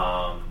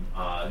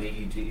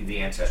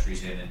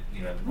Ancestry's in, and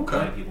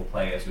many people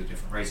play as with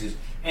different races.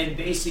 And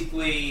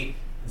basically,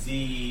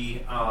 there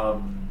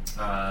are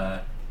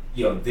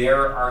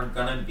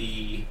going to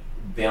be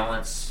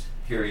balance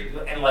periods,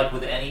 and like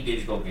with any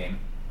digital game,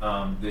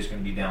 there's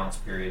going to be balance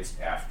periods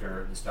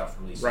after the stuff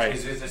releases. Right.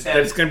 Because as I said,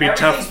 it's going to be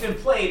tough. Everything's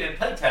been played and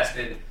play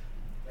tested.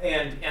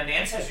 And the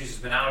Ancestries has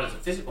been out as a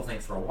physical thing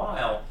for a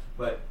while,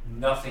 but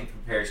nothing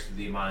compares to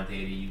the amount of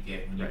data you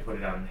get when you put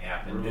it on an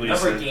app and the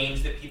number of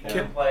games that people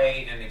can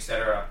play and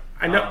etc.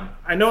 I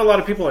know a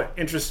lot of people are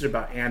interested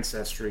about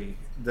Ancestry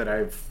that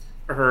I've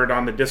heard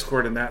on the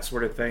Discord and that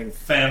sort of thing.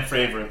 Fan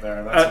favorite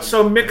there.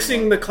 So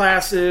mixing the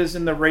classes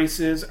and the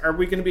races, are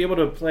we going to be able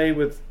to play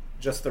with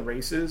just the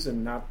races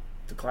and not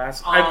the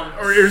class?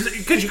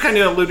 Because you kind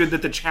of alluded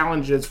that the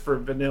challenges for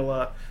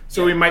vanilla,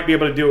 so we might be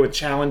able to do it with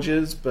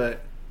challenges,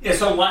 but... Yeah,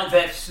 so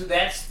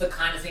that's the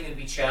kind of thing that'd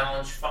be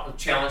challenge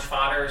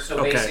fodder.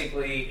 So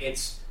basically,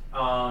 it's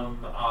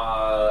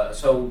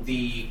so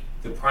the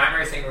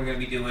primary thing we're going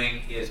to be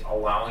doing is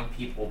allowing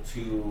people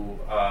to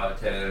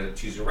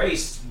choose a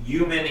race.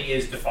 Human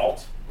is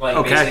default.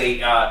 Basically,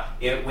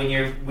 when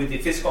you're with the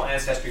physical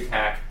Ancestry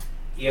pack,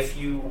 if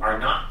you are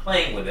not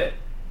playing with it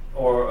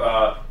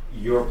or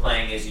you're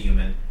playing as a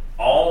human.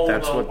 All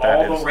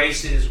the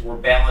races were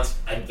balanced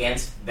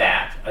against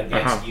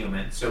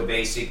human. So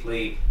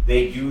basically,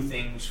 they do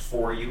things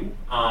for you.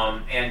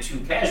 And to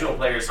casual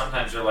players,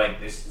 sometimes they're like,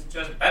 "This is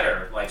just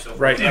better."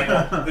 For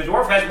example, the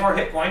dwarf has more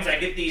hit points. I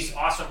get these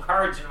awesome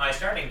cards in my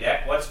starting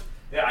deck.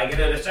 I get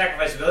a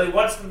sacrifice ability.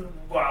 Why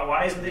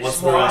isn't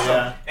this more awesome?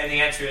 Yeah. And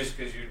the answer is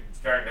because your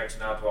starting deck's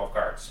now 12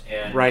 cards.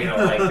 And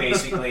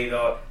basically,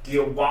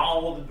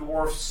 while the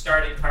dwarf's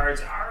starting cards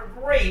are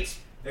great.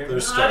 They're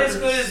not starters.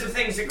 As good as the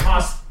things that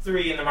cost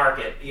 3 in the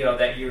market,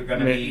 that you're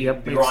going to be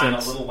drawing a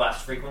little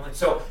less frequently.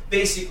 So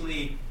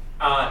basically,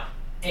 I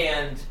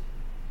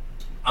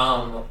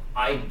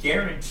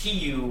guarantee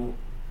you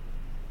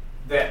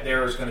that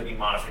there's going to be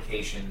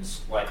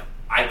modifications. Like,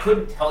 I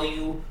couldn't tell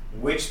you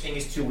which thing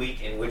is too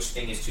weak and which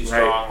thing is too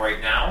strong right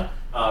now,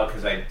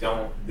 because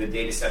the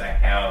data set I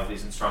have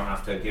isn't strong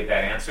enough to give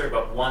that answer.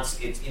 But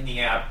once it's in the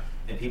app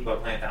and people are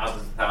playing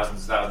thousands and thousands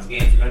and thousands of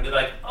games, you're going to be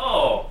like,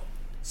 oh,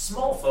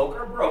 small folk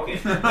are broken.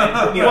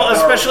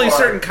 Especially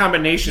certain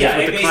combinations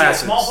with the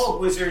classes. Small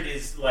folk wizard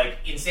is like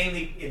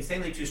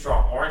insanely too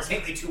strong, or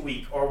insanely too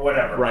weak, or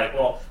whatever. Right.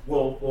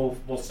 We'll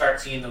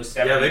start seeing those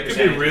 70%. Yeah, they could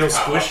be real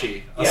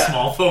squishy. A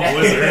small folk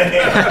wizard.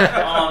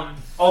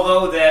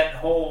 Although that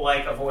whole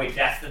avoid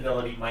death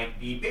ability might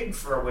be big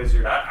for a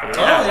wizard. I don't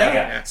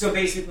know. So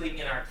basically,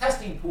 in our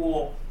testing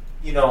pool,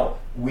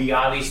 we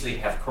obviously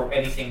have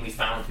anything we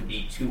found to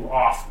be too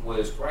off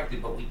was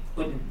corrected, but we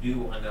couldn't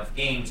do enough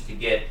games to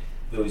get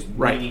those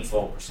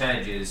meaningful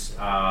percentages,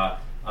 where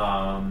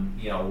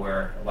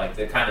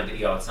the kind of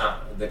it's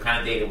not the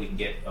kind of data we can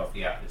get off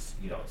the app is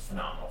it's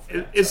phenomenal.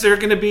 Is there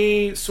going to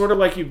be sort of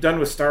like you've done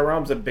with Star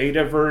Realms a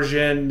beta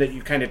version that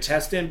you kind of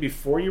test in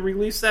before you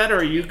release that, or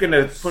are you going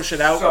to push it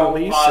out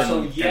release?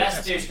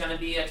 Yes, there's going to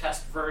be a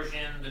test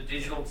version. The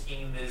digital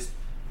team is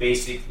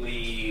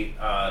basically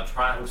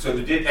trying. So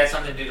that's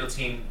something the digital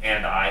team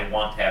and I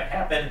want to have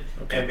happen,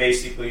 and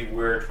basically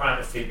we're trying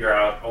to figure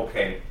out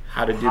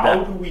how do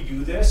we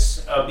do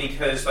this?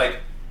 Because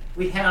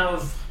we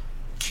have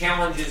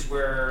challenges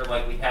where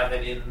we have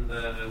it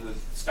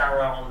with Star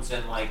Realms,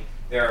 and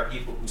there are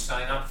people who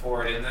sign up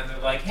for it, and then they're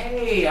like,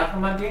 "Hey, how come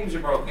my games are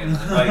broken?"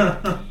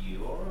 And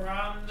you're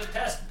on the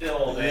test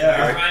build, and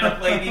you're trying to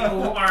play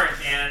people who aren't,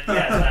 and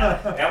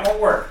that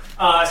won't work.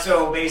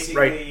 So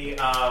basically,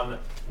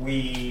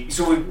 we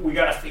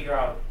got to figure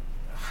out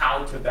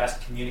how to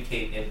best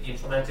communicate and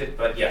implement it.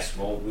 But yes,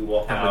 we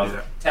will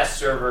have test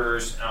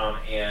servers,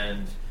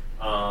 and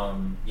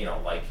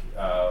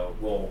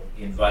we'll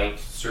invite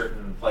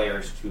certain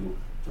players to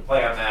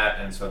play on that,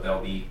 and so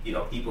there'll be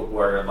people who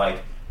are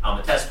on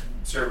the test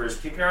servers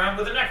kicking around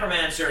with a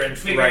necromancer and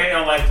figuring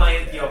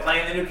playing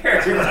the new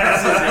character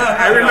classes.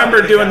 I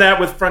remember doing that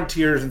with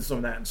Frontiers and some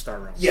of that in Star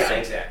Realms. Yeah,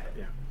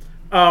 exactly.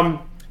 Yeah.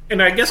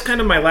 And I guess kind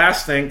of my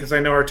last thing, because I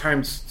know our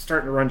time's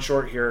starting to run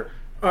short here.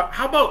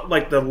 How about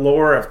the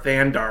lore of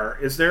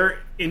Thandar? Is there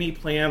any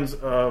plans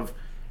of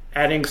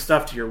adding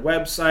stuff to your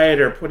website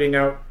or putting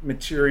out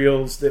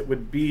materials that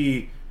would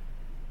be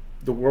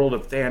the world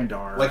of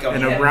Thandar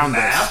and around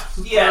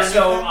this?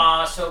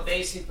 Yeah. So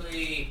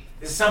basically,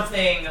 this is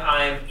something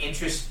I'm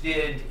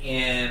interested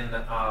in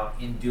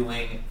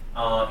doing,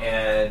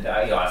 and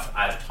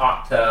I've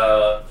talked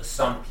to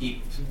some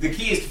people. The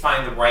key is to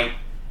find the right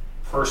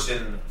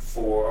person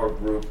or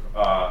group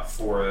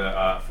for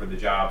the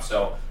job.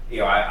 So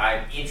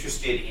I'm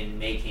interested in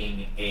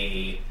making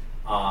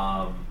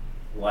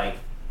like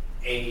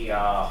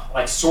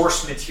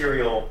source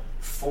material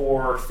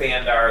for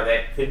Fandar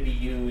that could be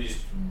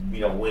used,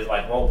 with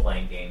like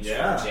role-playing games,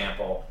 for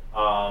example.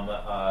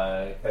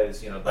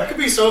 Because that could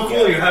be so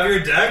cool. You have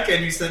your deck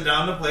and you sit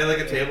down to play like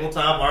a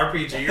tabletop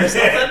RPG or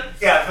something.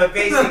 Yeah, but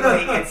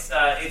basically,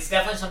 it's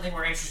definitely something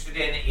we're interested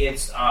in. It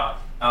is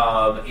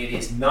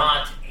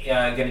not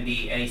going to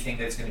be anything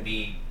that's going to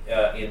be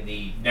in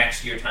the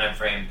next year time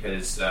frame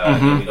because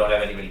we don't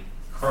have anybody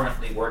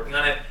currently working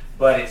on it.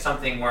 But it's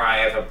something where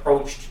I've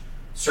approached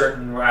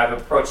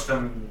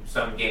some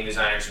game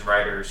designers and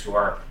writers who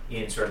are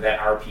in sort of that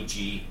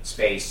RPG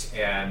space,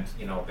 and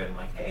been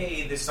like,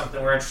 hey, this is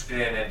something we're interested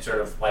in, and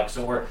sort of like,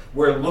 so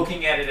we're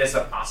looking at it as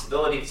a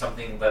possibility. It's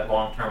something that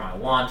long term I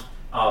want,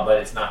 but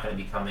it's not going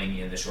to be coming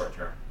in the short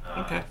term.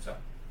 Okay.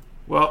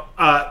 Well,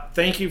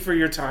 thank you for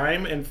your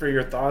time and for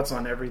your thoughts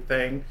on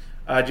everything.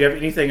 Do you have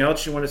anything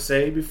else you want to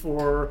say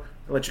before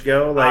I let you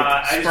go?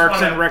 Like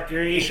Sparks and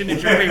Recreation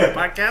is your favorite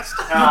podcast?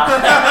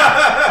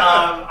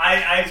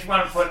 I just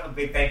want to put a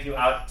big thank you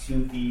out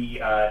to the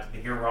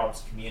Hero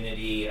Realms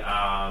community.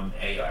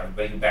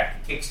 Everybody who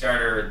backed the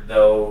Kickstarter,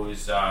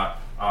 those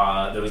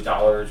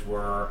dollars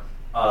were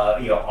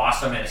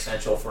awesome and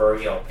essential for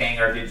paying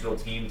our digital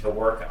team to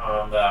work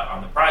on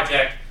the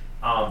project.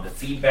 The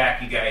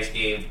feedback you guys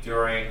gave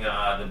during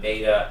the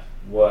beta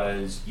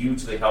was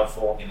hugely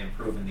helpful in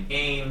improving the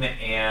game,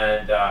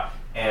 and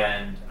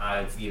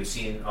I've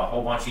seen a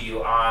whole bunch of you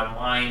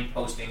online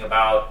posting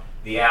about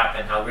the app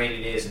and how great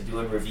it is and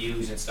doing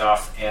reviews and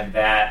stuff, and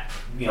that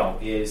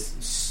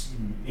is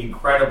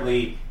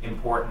incredibly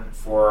important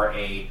for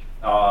a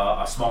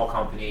small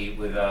company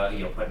with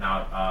putting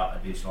out a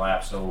digital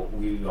app.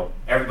 So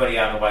everybody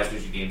on the Wise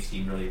Wizard Games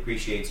team really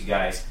appreciates you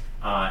guys,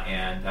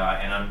 and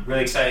I'm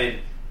really excited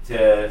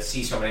to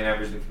see so many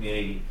members of the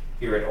community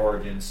here at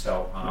Origins.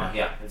 So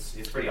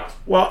it's pretty awesome.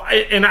 Well,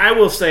 I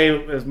will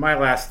say as my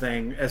last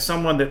thing, as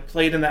someone that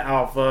played in the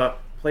alpha,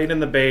 played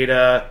in the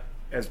beta,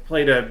 has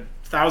played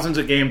thousands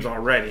of games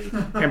already,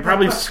 and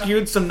probably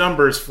skewed some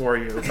numbers for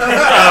you.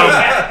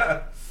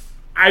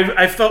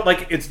 I felt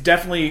like it's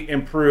definitely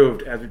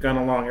improved as we've gone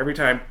along every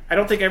time. I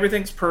don't think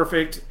everything's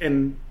perfect,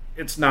 and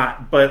it's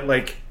not, but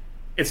like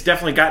it's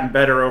definitely gotten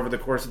better over the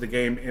course of the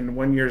game. In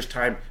 1 year's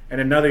time,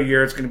 and another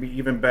year it's going to be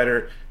even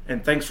better.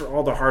 And thanks for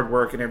all the hard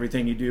work and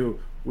everything you do.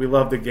 We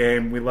love the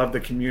game. We love the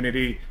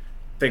community.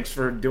 Thanks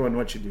for doing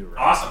what you do. Right?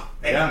 Awesome.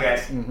 Thank you,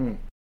 guys. Mm-hmm.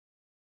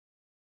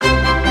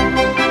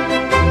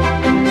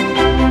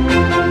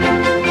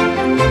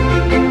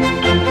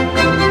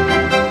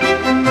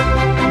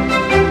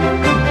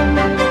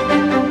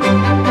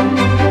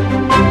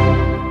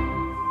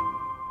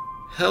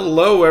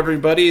 Hello,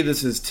 everybody.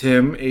 This is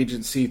Tim,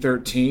 Agent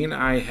C13.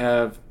 I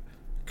have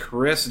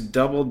Chris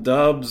Double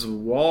Dubs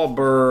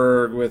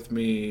Wahlberg with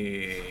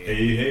me.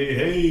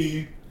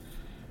 Hey.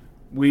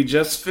 We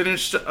just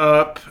finished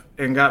up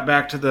and got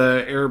back to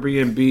the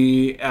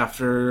Airbnb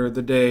after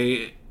the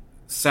day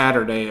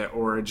Saturday at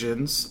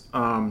Origins.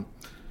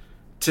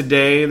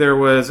 Today there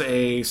was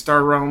a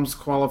Star Realms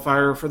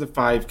qualifier for the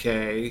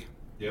 5K.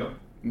 Yep.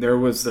 There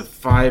was the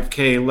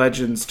 5K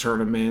Legends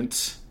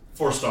tournament.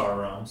 4-Star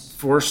Realms.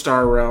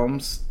 4-Star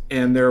Realms.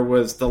 And there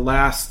was the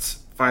last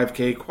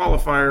 5K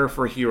qualifier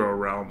for Hero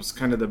Realms,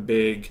 kind of the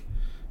big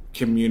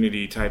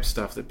community type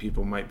stuff that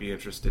people might be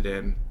interested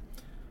in.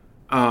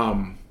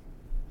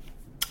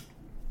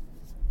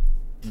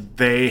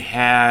 They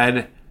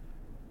had,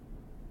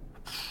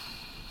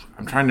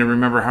 I'm trying to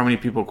remember how many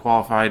people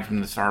qualified from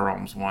the Star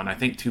Realms one. I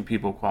think 2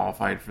 people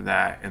qualified for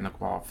that in the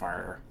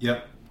qualifier.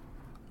 Yep,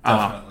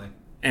 definitely.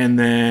 And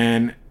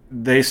then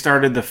they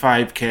started the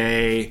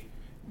 5K,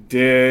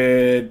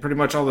 did pretty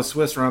much all the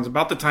Swiss rounds.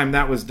 About the time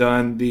that was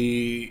done,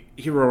 the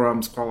Hero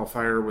Realms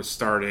qualifier was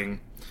starting.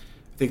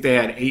 I think they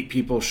had 8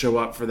 people show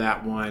up for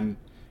that one.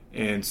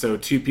 And so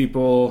 2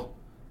 people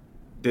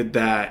did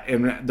that.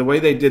 And the way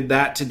they did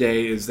that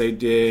today is they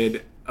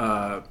did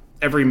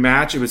every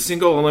match. It was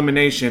single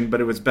elimination, but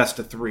it was best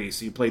of 3.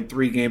 So you played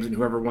 3 games, and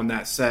whoever won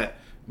that set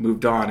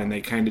moved on. And they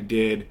kind of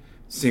did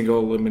single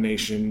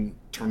elimination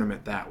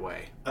tournament that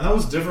way. And that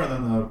was different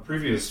than the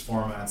previous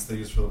formats they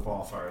used for the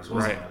qualifiers,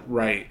 wasn't it?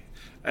 Right.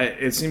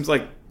 It seems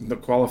like the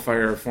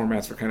qualifier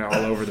formats were kind of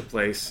all over the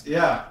place.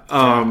 Yeah.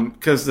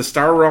 Because the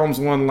Star Realms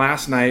one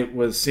last night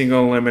was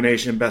single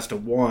elimination, best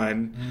of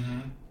 1. Mm-hmm.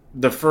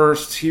 The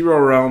first Hero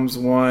Realms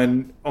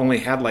one only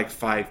had like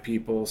 5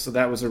 people, so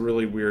that was a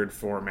really weird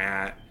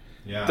format.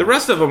 Yeah. The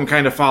rest of them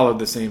kind of followed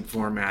the same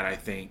format, I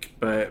think.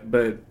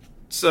 But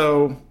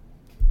so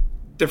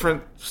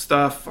different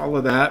stuff, all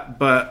of that.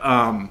 But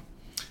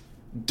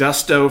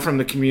Dusto from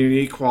the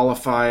community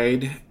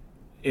qualified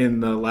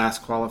in the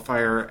last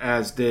qualifier,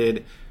 as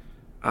did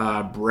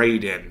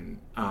Braden.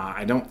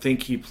 I don't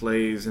think he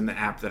plays in the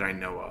app that I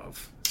know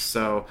of.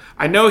 So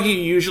I know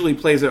he usually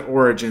plays at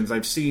Origins.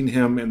 I've seen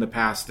him in the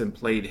past and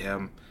played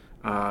him.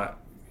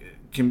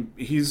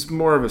 He's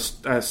more of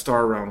a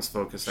Star Realms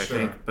focus, I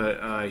think,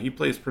 but he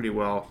plays pretty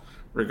well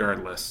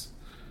regardless.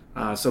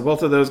 So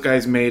both of those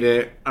guys made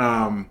it.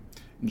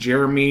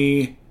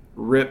 Jeremy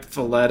Rip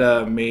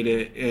Falletta made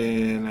it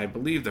in, I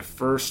believe, the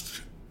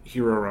first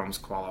Hero Realms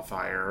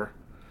qualifier.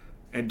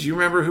 And do you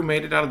remember who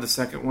made it out of the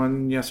second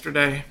one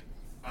yesterday?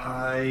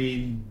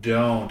 I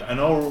don't. I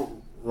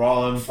know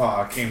Roland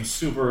Pa came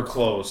super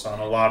close on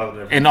a lot of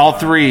the different. In all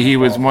three, he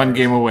was one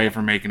game away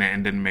from making it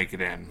and didn't make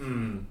it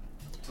in.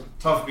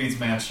 Tough beats,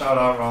 man. Shout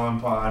out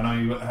Roland Pa. I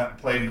know you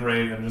played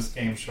great and just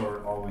came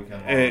short all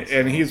weekend long.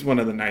 And he's one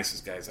of the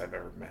nicest guys I've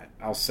ever met.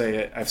 I'll say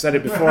it. I've said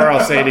it before.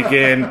 I'll say it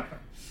again.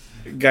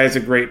 Guy's a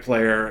great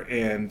player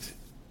and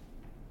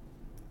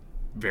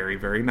very,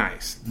 very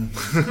nice.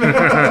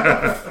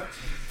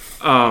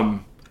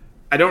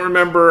 I don't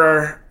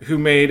remember who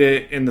made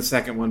it in the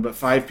second one, but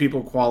 5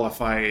 people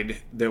qualified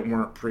that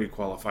weren't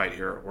pre-qualified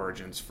here at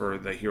Origins for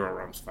the Hero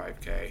Realms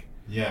 5K.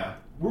 Yeah.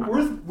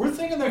 We're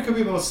thinking there could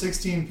be about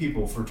 16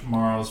 people for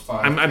tomorrow's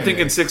 5K. I'm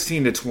thinking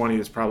 16 to 20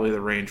 is probably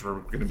the range we're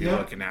going to be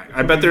looking at.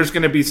 I bet there's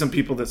going to be some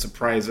people that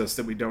surprise us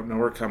that we don't know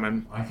are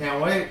coming. I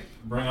can't wait.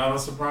 Bring on the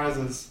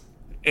surprises.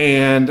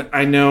 And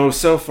I know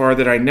so far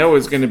that I know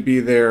is going to be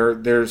there.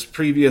 There's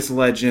previous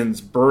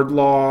legends,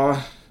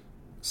 Birdlaw,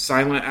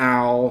 Silent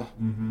Owl,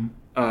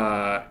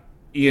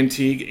 Ian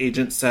Teague,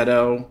 Agent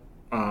Seto,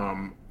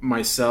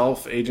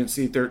 myself, Agent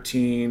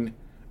C13,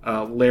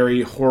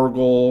 Larry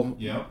Horgel.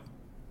 Yep.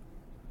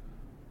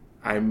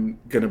 I'm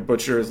going to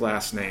butcher his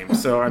last name,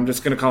 so I'm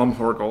just going to call him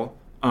Horgel.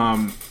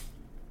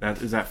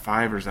 Is that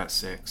 5 or is that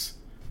 6?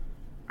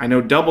 I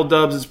know Double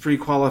Dubs is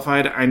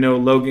pre-qualified. I know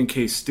Logan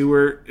K.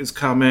 Stewart is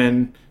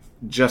coming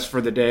just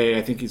for the day.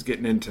 I think he's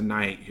getting in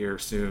tonight here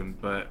soon,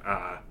 but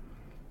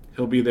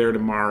he'll be there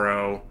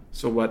tomorrow.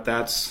 So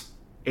that's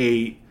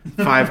 8.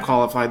 5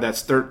 qualified.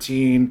 That's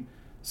 13.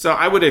 So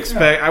I would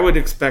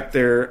expect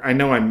there. I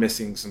know I'm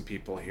missing some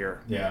people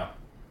here. Yeah.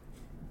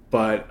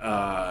 But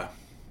I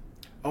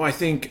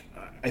think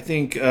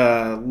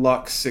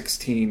Lux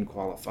 16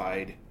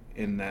 qualified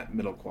in that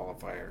middle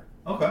qualifier.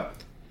 Okay.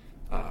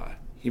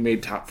 He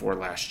made top 4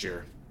 last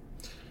year.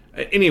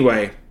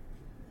 Anyway,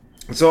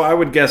 so I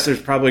would guess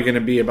there's probably going to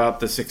be about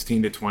the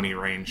 16 to 20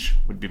 range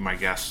would be my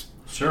guess.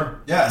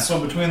 Sure. Yeah, so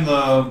between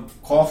the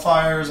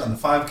qualifiers and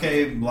the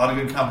 5K, a lot of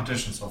good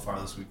competition so far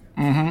this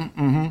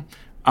weekend.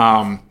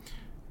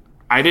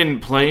 I didn't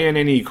play in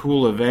any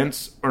cool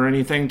events or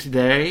anything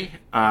today.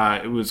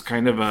 It was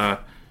kind of a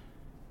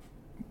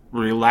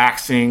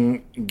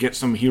relaxing, get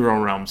some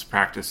Hero Realms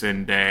practice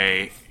in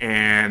day,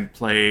 and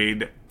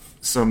played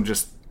some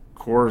just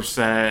core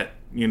set,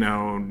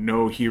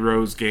 no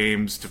heroes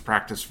games to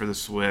practice for the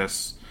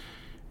Swiss,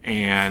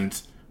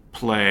 and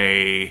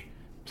played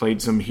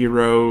some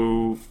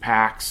hero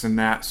packs and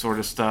that sort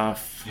of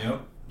stuff.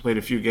 Yep. Played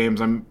a few games.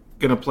 I'm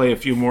going to play a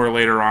few more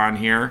later on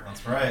here.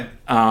 That's right.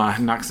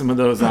 Knock some of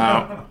those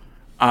out.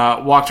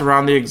 Walked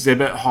around the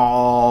exhibit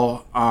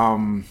hall.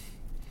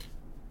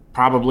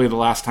 Probably the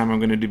last time I'm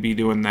going to be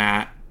doing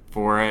that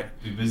for it.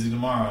 Be busy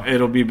tomorrow.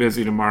 It'll be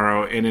busy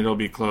tomorrow, and it'll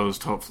be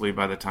closed hopefully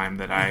by the time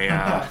that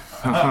I'm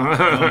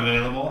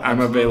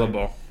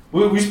available.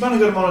 We spent a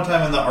good amount of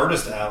time in the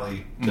Artist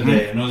Alley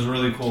today, and it was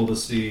really cool to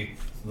see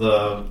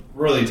the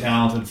really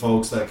talented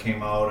folks that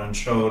came out and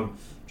showed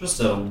just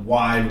a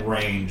wide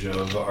range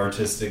of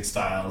artistic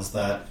styles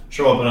that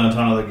show up in a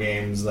ton of the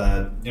games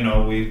that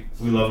we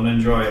love and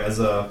enjoy.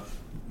 As a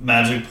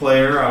Magic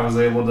player, I was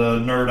able to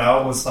nerd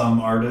out with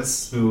some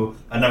artists who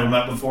I never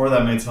met before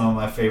that made some of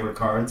my favorite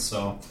cards,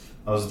 so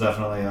that was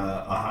definitely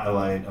a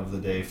highlight of the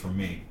day for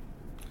me.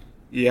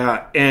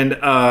 Yeah, and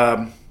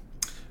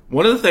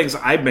one of the things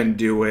I've been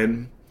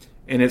doing,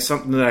 and it's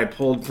something that I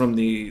pulled from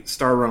the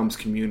Star Realms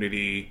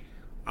community,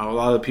 a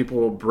lot of people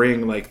will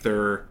bring like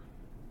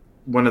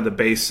one of the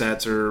base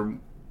sets or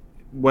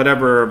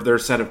whatever of their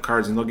set of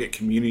cards, and they'll get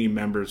community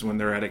members when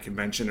they're at a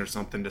convention or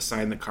something to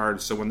sign the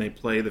cards, so when they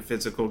play the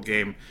physical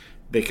game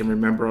they can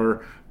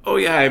remember, oh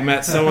yeah, I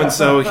met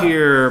so-and-so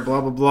here,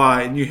 blah blah blah,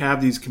 and you have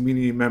these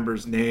community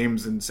members'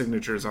 names and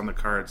signatures on the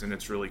cards, and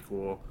it's really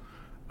cool.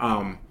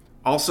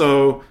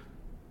 Also,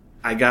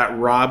 I got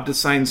Rob to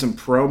sign some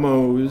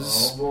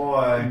promos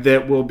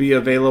that will be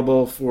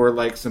available for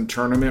like some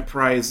tournament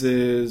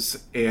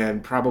prizes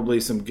and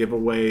probably some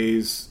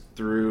giveaways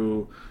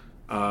through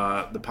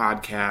the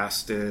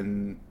podcast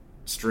and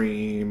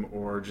stream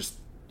or just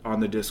on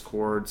the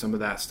Discord, some of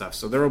that stuff.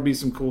 So there will be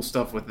some cool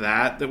stuff with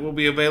that will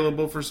be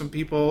available for some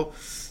people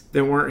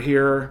that weren't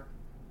here.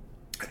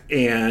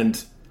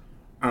 And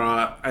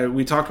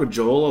we talked with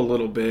Joel a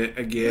little bit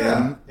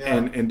again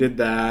and did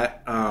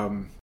that.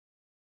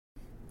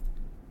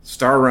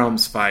 Star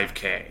Realms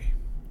 5K.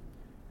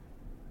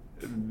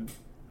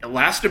 It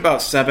lasted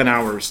about 7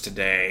 hours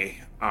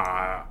today.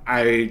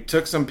 I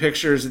took some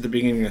pictures at the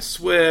beginning of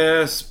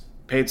Swiss,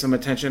 paid some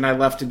attention. I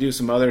left to do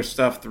some other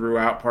stuff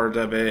throughout part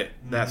of it,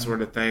 that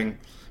sort of thing,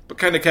 but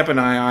kind of kept an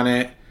eye on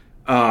it.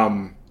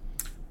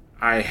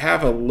 I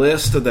have a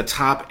list of the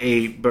top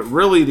 8, but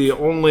really the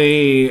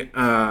only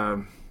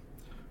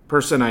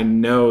person I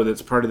know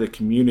that's part of the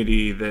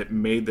community that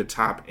made the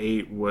top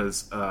 8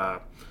 was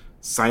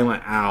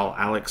Silent Owl,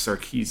 Alex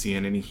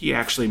Sarkeesian, and he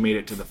actually made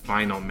it to the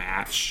final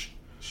match.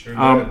 Sure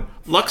did.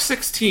 Lux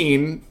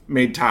 16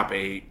 made top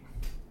 8.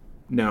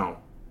 No.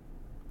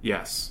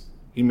 Yes.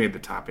 He made the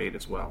top 8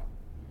 as well.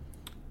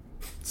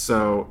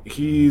 So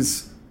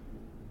he's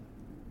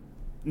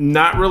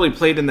not really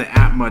played in the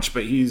app much,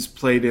 but he's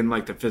played in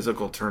like the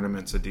physical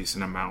tournaments a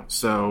decent amount.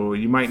 So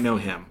you might know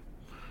him.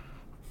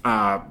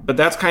 But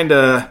that's kind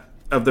of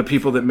the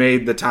people that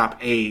made the top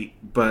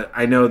 8. But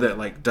I know that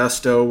like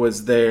Dusto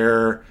was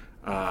there.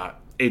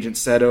 Agent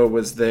Seto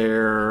was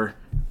there.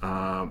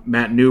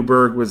 Matt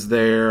Newberg was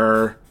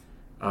there.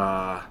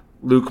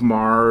 Luke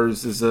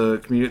Mars is a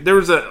community. There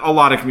was a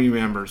lot of community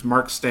members.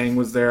 Mark Stang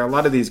was there. A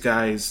lot of these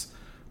guys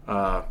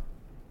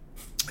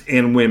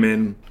and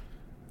women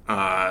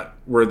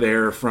were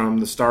there from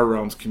the Star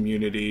Realms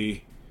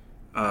community.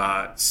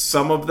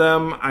 Some of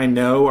them I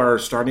know are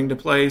starting to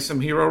play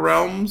some Hero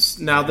Realms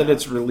now that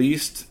it's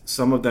released.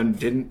 Some of them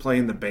didn't play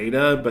in the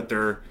beta, but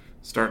they're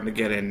starting to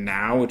get in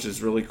now, which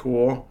is really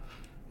cool.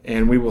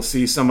 And we will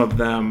see some of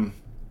them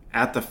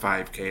at the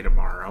 5K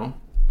tomorrow.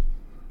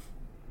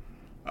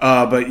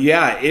 But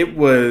yeah, it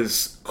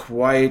was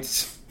quite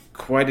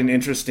an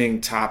interesting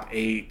top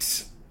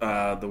 8.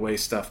 The way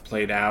stuff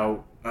played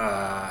out.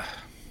 I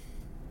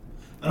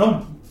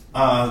know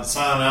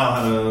Sionel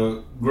had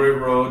a great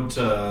road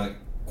to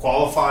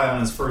qualify on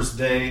his first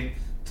day,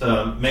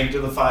 to make it to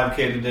the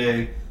 5K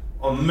today.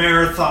 A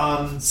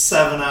marathon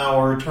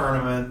 7-hour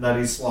tournament that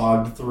he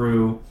slogged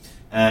through,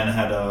 and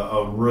had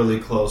a really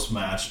close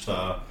match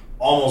to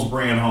almost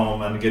bring it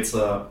home, and gets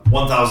a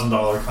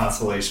 $1,000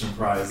 consolation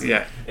prize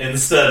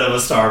instead of a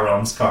Star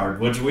Realms card,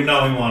 which we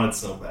know he wanted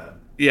so bad.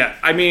 Yeah,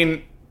 I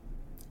mean,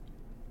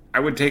 I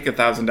would take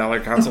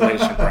 $1,000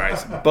 consolation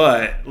prize,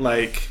 but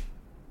like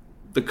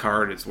the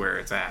card is where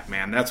it's at,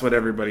 man. That's what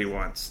everybody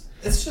wants.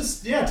 It's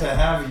just to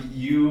have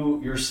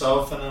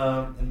yourself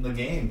in the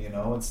game. You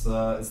know, it's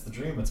the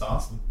dream. It's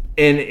awesome.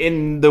 And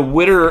in the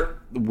winner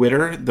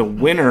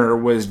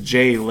was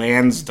Jay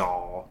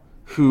Lansdall,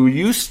 who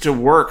used to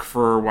work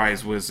for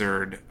Wise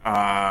Wizard.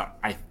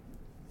 I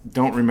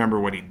don't remember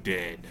what he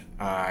did.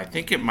 I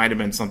think it might have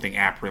been something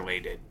app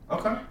related.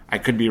 Okay, I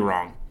could be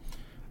wrong.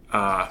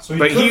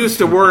 But he used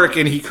to work,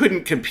 and he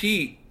couldn't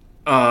compete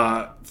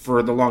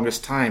for the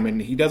longest time,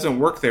 and he doesn't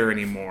work there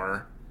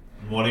anymore.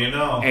 What do you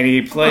know? And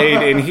he played,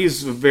 and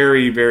he's a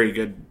very, very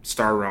good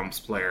Star Realms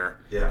player.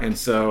 Yeah. And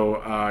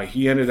so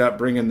he ended up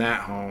bringing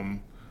that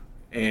home,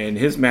 and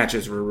his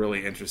matches were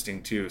really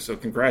interesting too. So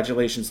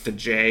congratulations to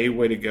Jay.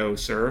 Way to go,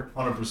 sir.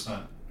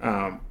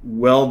 100%.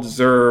 Well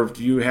deserved.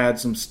 You had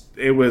some.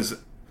 It was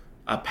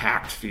a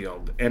packed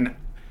field, and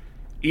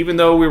even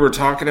though we were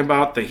talking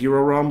about the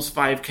Hero Realms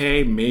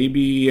 5K,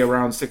 maybe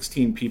around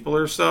 16 people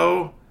or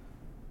so,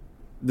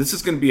 this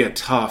is going to be a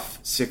tough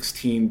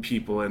 16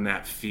 people in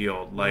that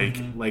field.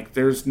 Like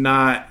there's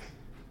not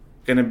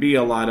going to be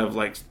a lot of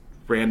like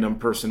random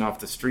person off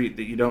the street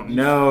that you don't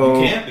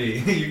know. You can't be.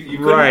 You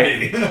couldn't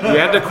right. be. You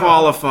had to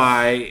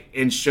qualify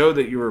and show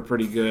that you were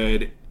pretty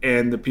good.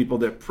 And the people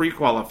that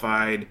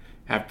pre-qualified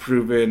have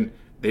proven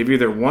they've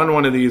either won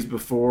one of these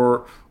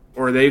before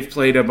or they've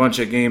played a bunch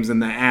of games in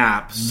the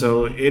app. Mm-hmm.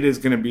 So it is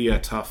going to be a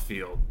tough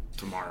field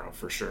tomorrow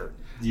for sure.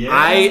 Yeah.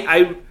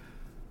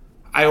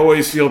 I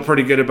always feel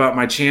pretty good about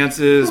my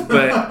chances,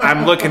 but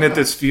I'm looking at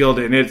this field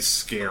and it's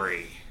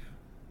scary.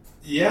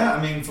 Yeah,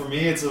 I mean, for me,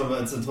 it's a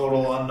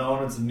total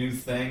unknown. It's a new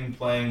thing,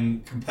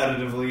 playing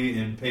competitively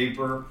in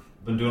paper.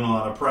 Been doing a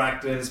lot of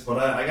practice, but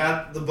I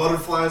got the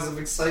butterflies of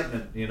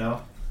excitement, you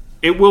know?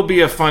 It will be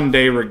a fun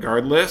day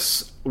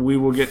regardless. We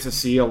will get to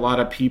see a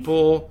lot of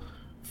people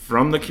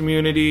from the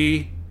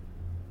community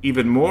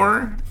even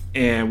more,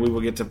 and we will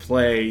get to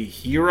play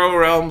Hero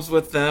Realms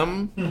with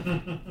them,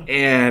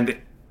 and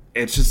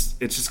it's just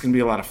going to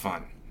be a lot of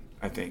fun,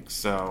 I think.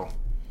 So,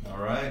 all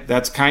right,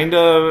 that's kind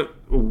of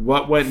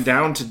what went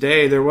down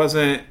today. There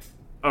wasn't.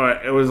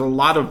 It was a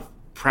lot of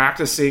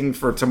practicing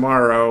for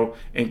tomorrow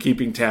and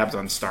keeping tabs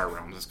on Star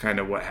Realms. Is kind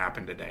of what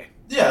happened today.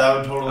 Yeah, that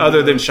would totally.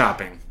 Other than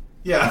shopping.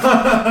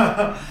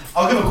 Yeah.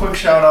 I'll give a quick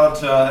shout out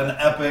to an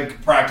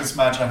epic practice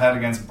match I had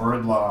against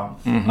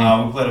Birdlaw.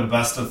 Mm-hmm. We played a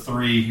best of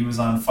 3. He was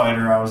on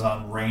Fighter, I was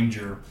on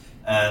Ranger,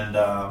 and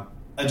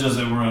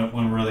it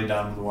went really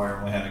down to the wire,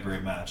 and we had a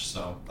great match.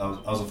 So that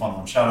was a fun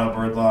one. Shout out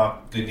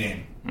Birdlaw, good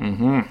game.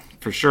 Mm-hmm.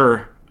 For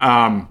sure.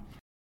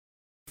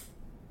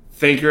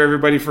 Thank you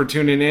everybody for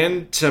tuning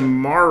in.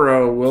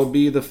 Tomorrow will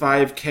be the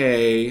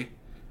 5K.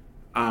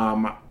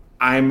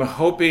 I'm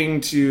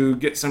hoping to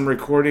get some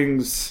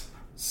recordings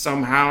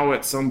somehow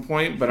at some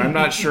point, but I'm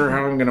not sure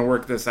how I'm going to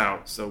work this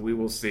out, so we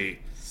will see.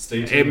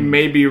 Stay tuned. It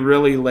may be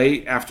really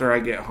late after I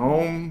get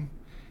home.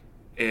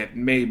 It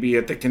may be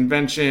at the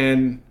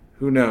convention.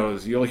 Who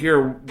knows? You'll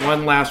hear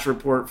one last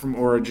report from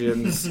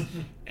Origins,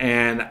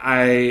 and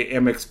I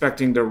am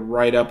expecting to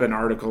write up an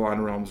article on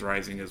Realms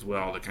Rising as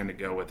well to kind of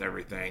go with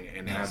everything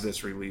and have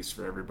this released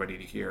for everybody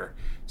to hear.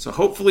 So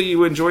hopefully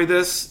you enjoy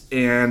this,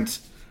 and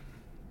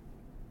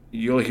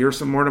you'll hear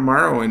some more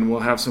tomorrow, and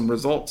we'll have some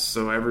results.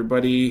 So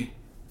everybody,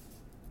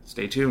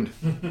 stay tuned.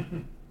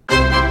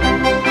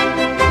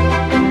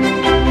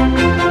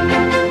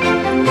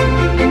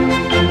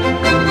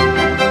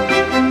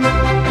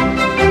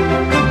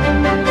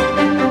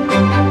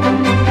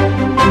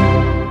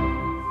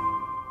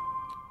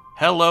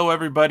 Hello,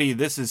 everybody.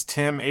 This is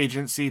Tim,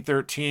 Agency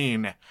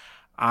 13.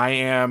 I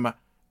am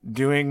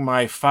doing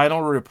my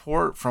final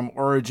report from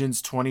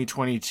Origins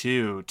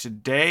 2022.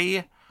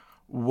 Today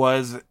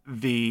was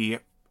the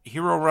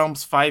Hero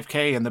Realms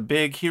 5K and the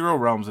big Hero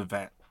Realms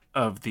event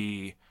of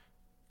the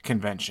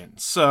convention.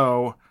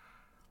 So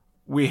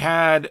we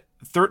had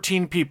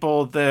 13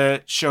 people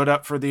that showed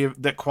up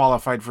that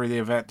qualified for the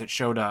event that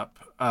showed up.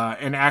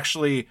 And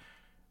actually,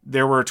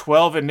 there were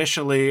 12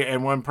 initially,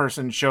 and one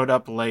person showed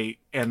up late,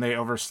 and they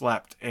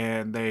overslept,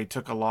 and they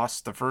took a loss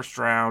the first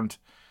round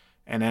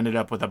and ended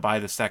up with a bye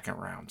the second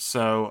round.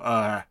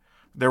 So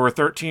there were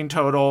 13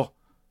 total.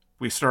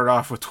 We started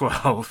off with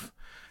 12.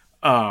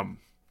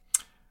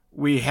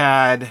 We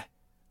had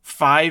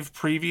 5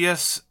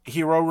 previous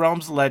Hero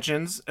Realms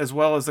legends, as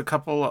well as a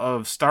couple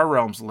of Star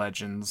Realms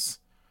legends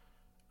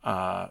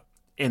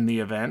in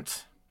the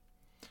event.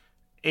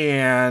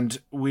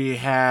 And we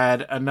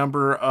had a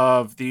number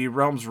of the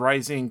Realms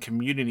Rising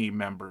community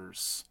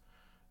members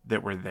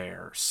that were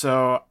there.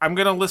 So I'm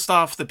going to list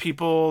off the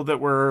people that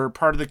were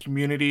part of the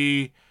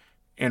community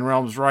in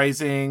Realms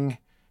Rising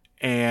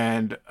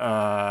and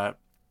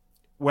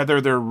whether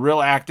they're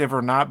real active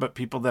or not, but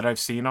people that I've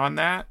seen on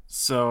that.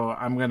 So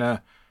I'm going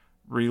to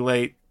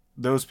relate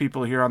those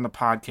people here on the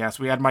podcast.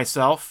 We had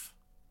myself,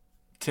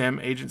 Tim,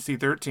 Agency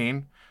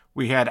 13.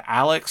 We had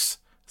Alex,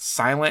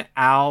 Silent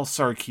Al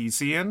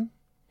Sarkeesian,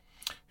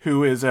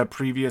 who is a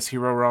previous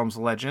Hero Realms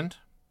legend.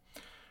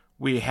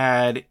 We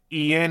had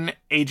Ian,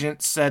 Agent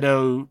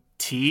Seto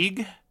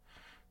Teague,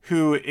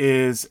 who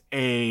is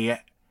a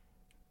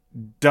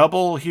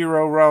double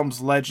Hero Realms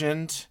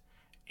legend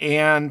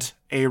and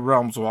a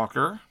Realms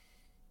Walker.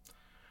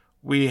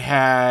 We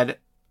had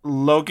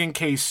Logan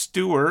K.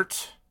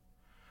 Stewart,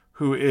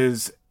 who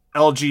is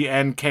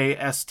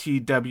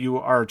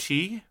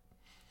LGNKSTWRT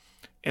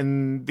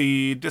in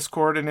the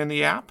Discord and in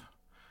the app.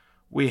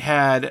 We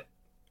had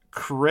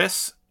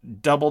Chris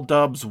Double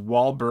Dubs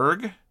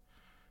Wahlberg,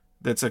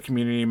 that's a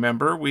community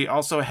member. We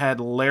also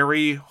had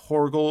Larry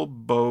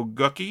Horgel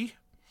Bogucki.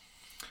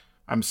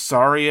 I'm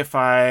sorry if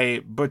I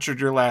butchered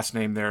your last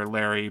name there,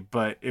 Larry,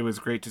 but it was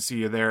great to see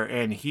you there.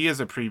 And he is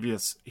a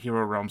previous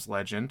Hero Realms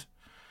legend.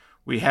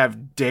 We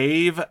have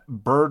Dave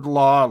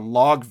Birdlaw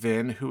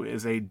Logvin, who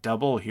is a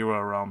double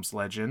Hero Realms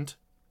legend.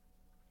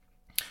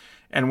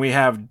 And we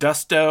have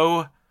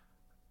Dustin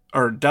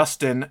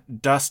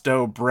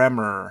Dusto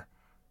Bremer,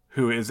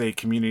 who is a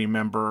community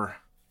member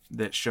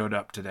that showed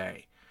up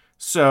today.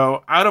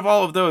 So out of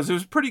all of those, it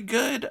was a pretty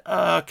good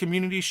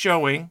community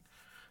showing.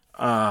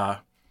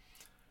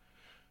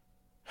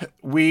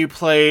 We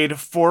played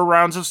 4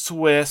 rounds of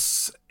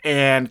Swiss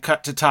and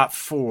cut to top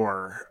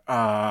 4.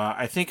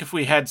 I think if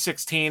we had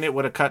 16, it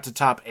would have cut to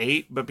top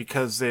 8, but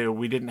because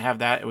we didn't have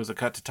that, it was a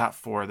cut to top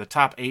 4. The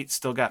top 8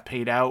 still got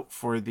paid out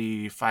for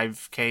the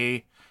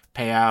 5K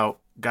payout,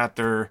 got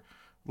their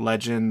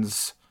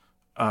legends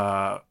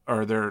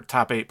or their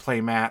top 8 play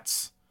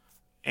mats,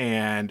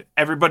 and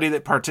everybody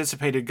that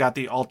participated got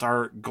the alt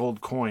art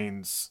gold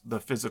coins, the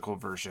physical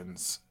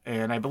versions.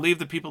 And I believe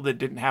the people that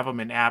didn't have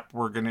them in app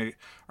are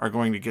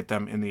going to get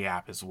them in the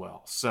app as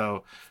well.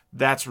 So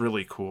that's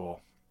really cool.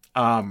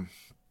 After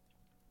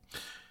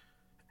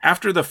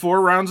the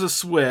 4 rounds of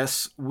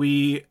Swiss,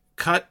 we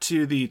cut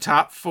to the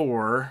top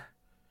 4,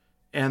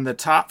 and the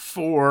top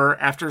 4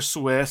 after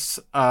Swiss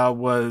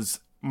was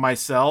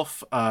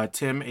myself,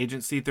 Tim,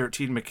 Agency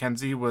 13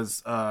 Mackenzie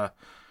was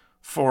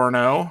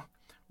 4-0.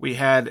 We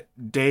had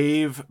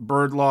Dave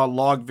Birdlaw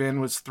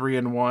Logvin was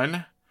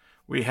 3-1.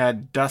 We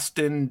had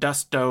Dustin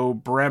Dusto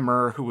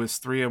Bremer, who was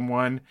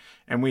 3-1,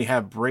 and we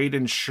have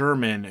Braden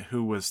Sherman,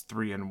 who was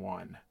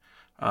 3-1.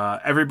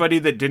 Everybody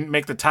that didn't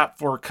make the top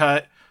 4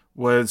 cut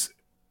was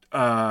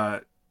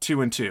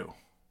 2-2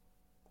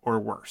 or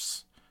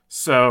worse.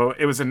 So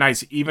it was a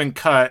nice even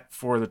cut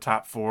for the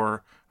top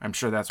 4. I'm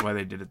sure that's why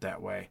they did it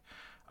that way.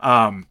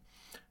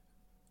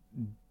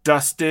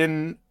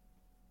 Dustin,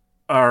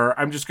 or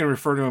I'm just going to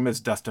refer to him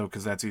as Dusto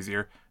because that's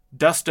easier.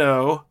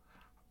 Dusto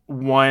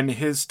won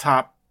his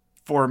top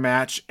 4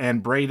 match,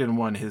 and Braden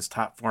won his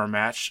top 4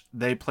 match.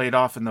 They played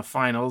off in the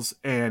finals,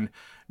 and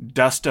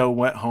Dusto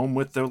went home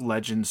with the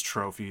Legends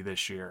trophy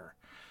this year.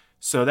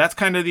 So that's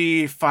kind of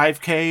the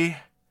 5K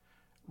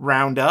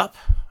roundup,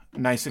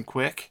 nice and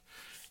quick.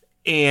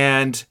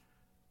 And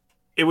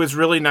it was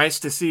really nice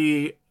to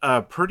see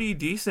a pretty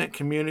decent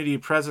community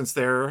presence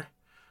there.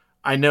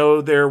 I know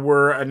there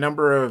were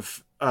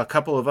a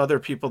couple of other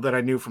people that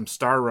I knew from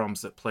Star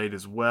Realms that played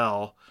as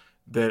well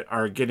that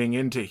are getting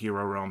into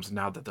Hero Realms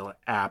now that the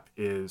app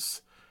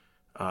is,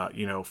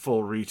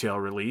 full retail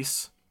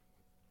release.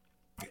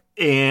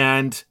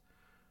 And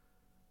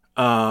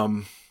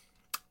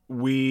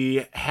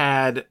we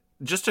had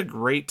just a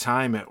great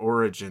time at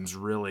Origins,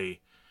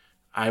 really.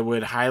 I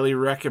would highly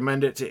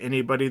recommend it to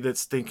anybody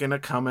that's thinking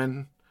of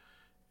coming.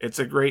 It's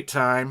a great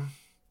time.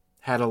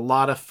 Had a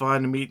lot of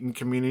fun meeting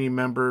community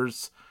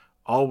members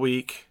all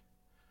week,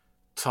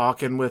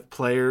 talking with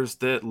players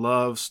that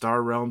love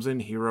Star Realms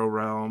and Hero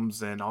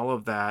Realms and all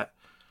of that.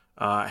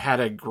 Had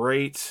a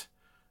great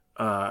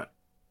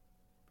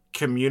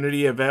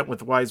community event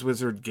with Wise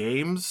Wizard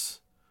Games.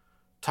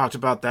 Talked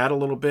about that a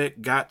little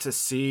bit. Got to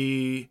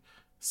see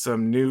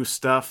some new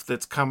stuff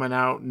that's coming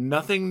out.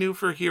 Nothing new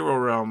for Hero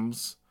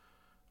Realms,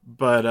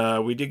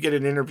 but we did get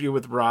an interview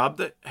with Rob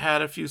that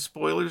had a few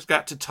spoilers.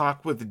 Got to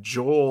talk with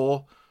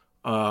Joel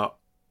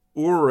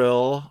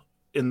Uril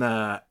in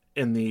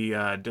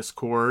the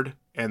Discord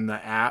and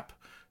the app,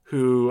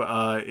 who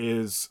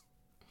is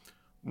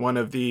one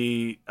of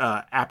the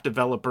app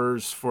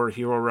developers for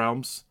Hero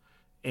Realms,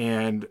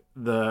 and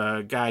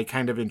the guy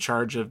kind of in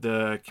charge of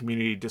the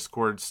community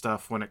Discord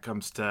stuff when it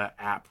comes to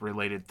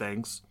app-related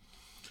things.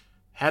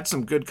 Had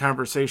some good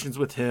conversations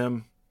with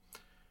him,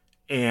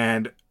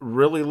 and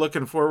really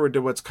looking forward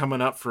to what's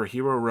coming up for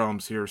Hero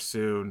Realms here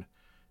soon.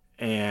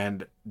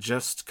 And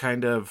just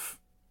kind of,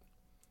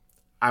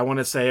 I want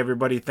to say,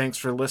 everybody, thanks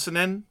for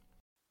listening.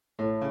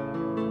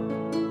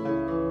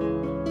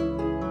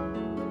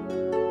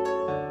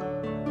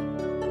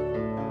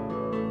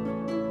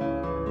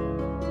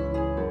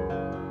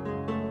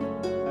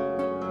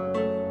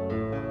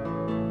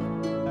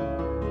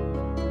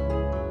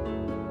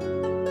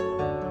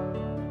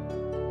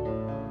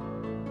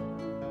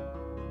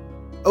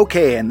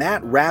 Okay, and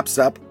that wraps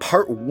up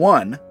part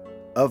 1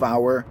 of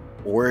our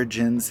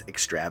Origins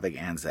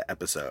Extravaganza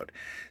episode.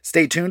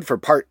 Stay tuned for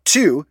part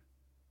 2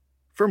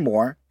 for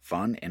more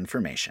fun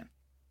information.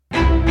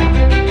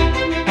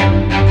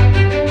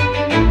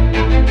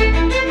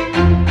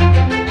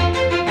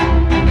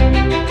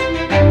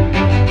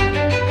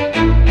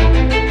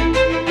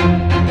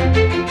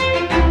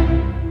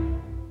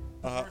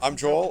 I'm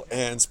Joel,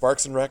 and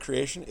Sparks and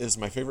Recreation is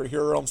my favorite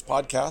Hero Realms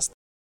podcast.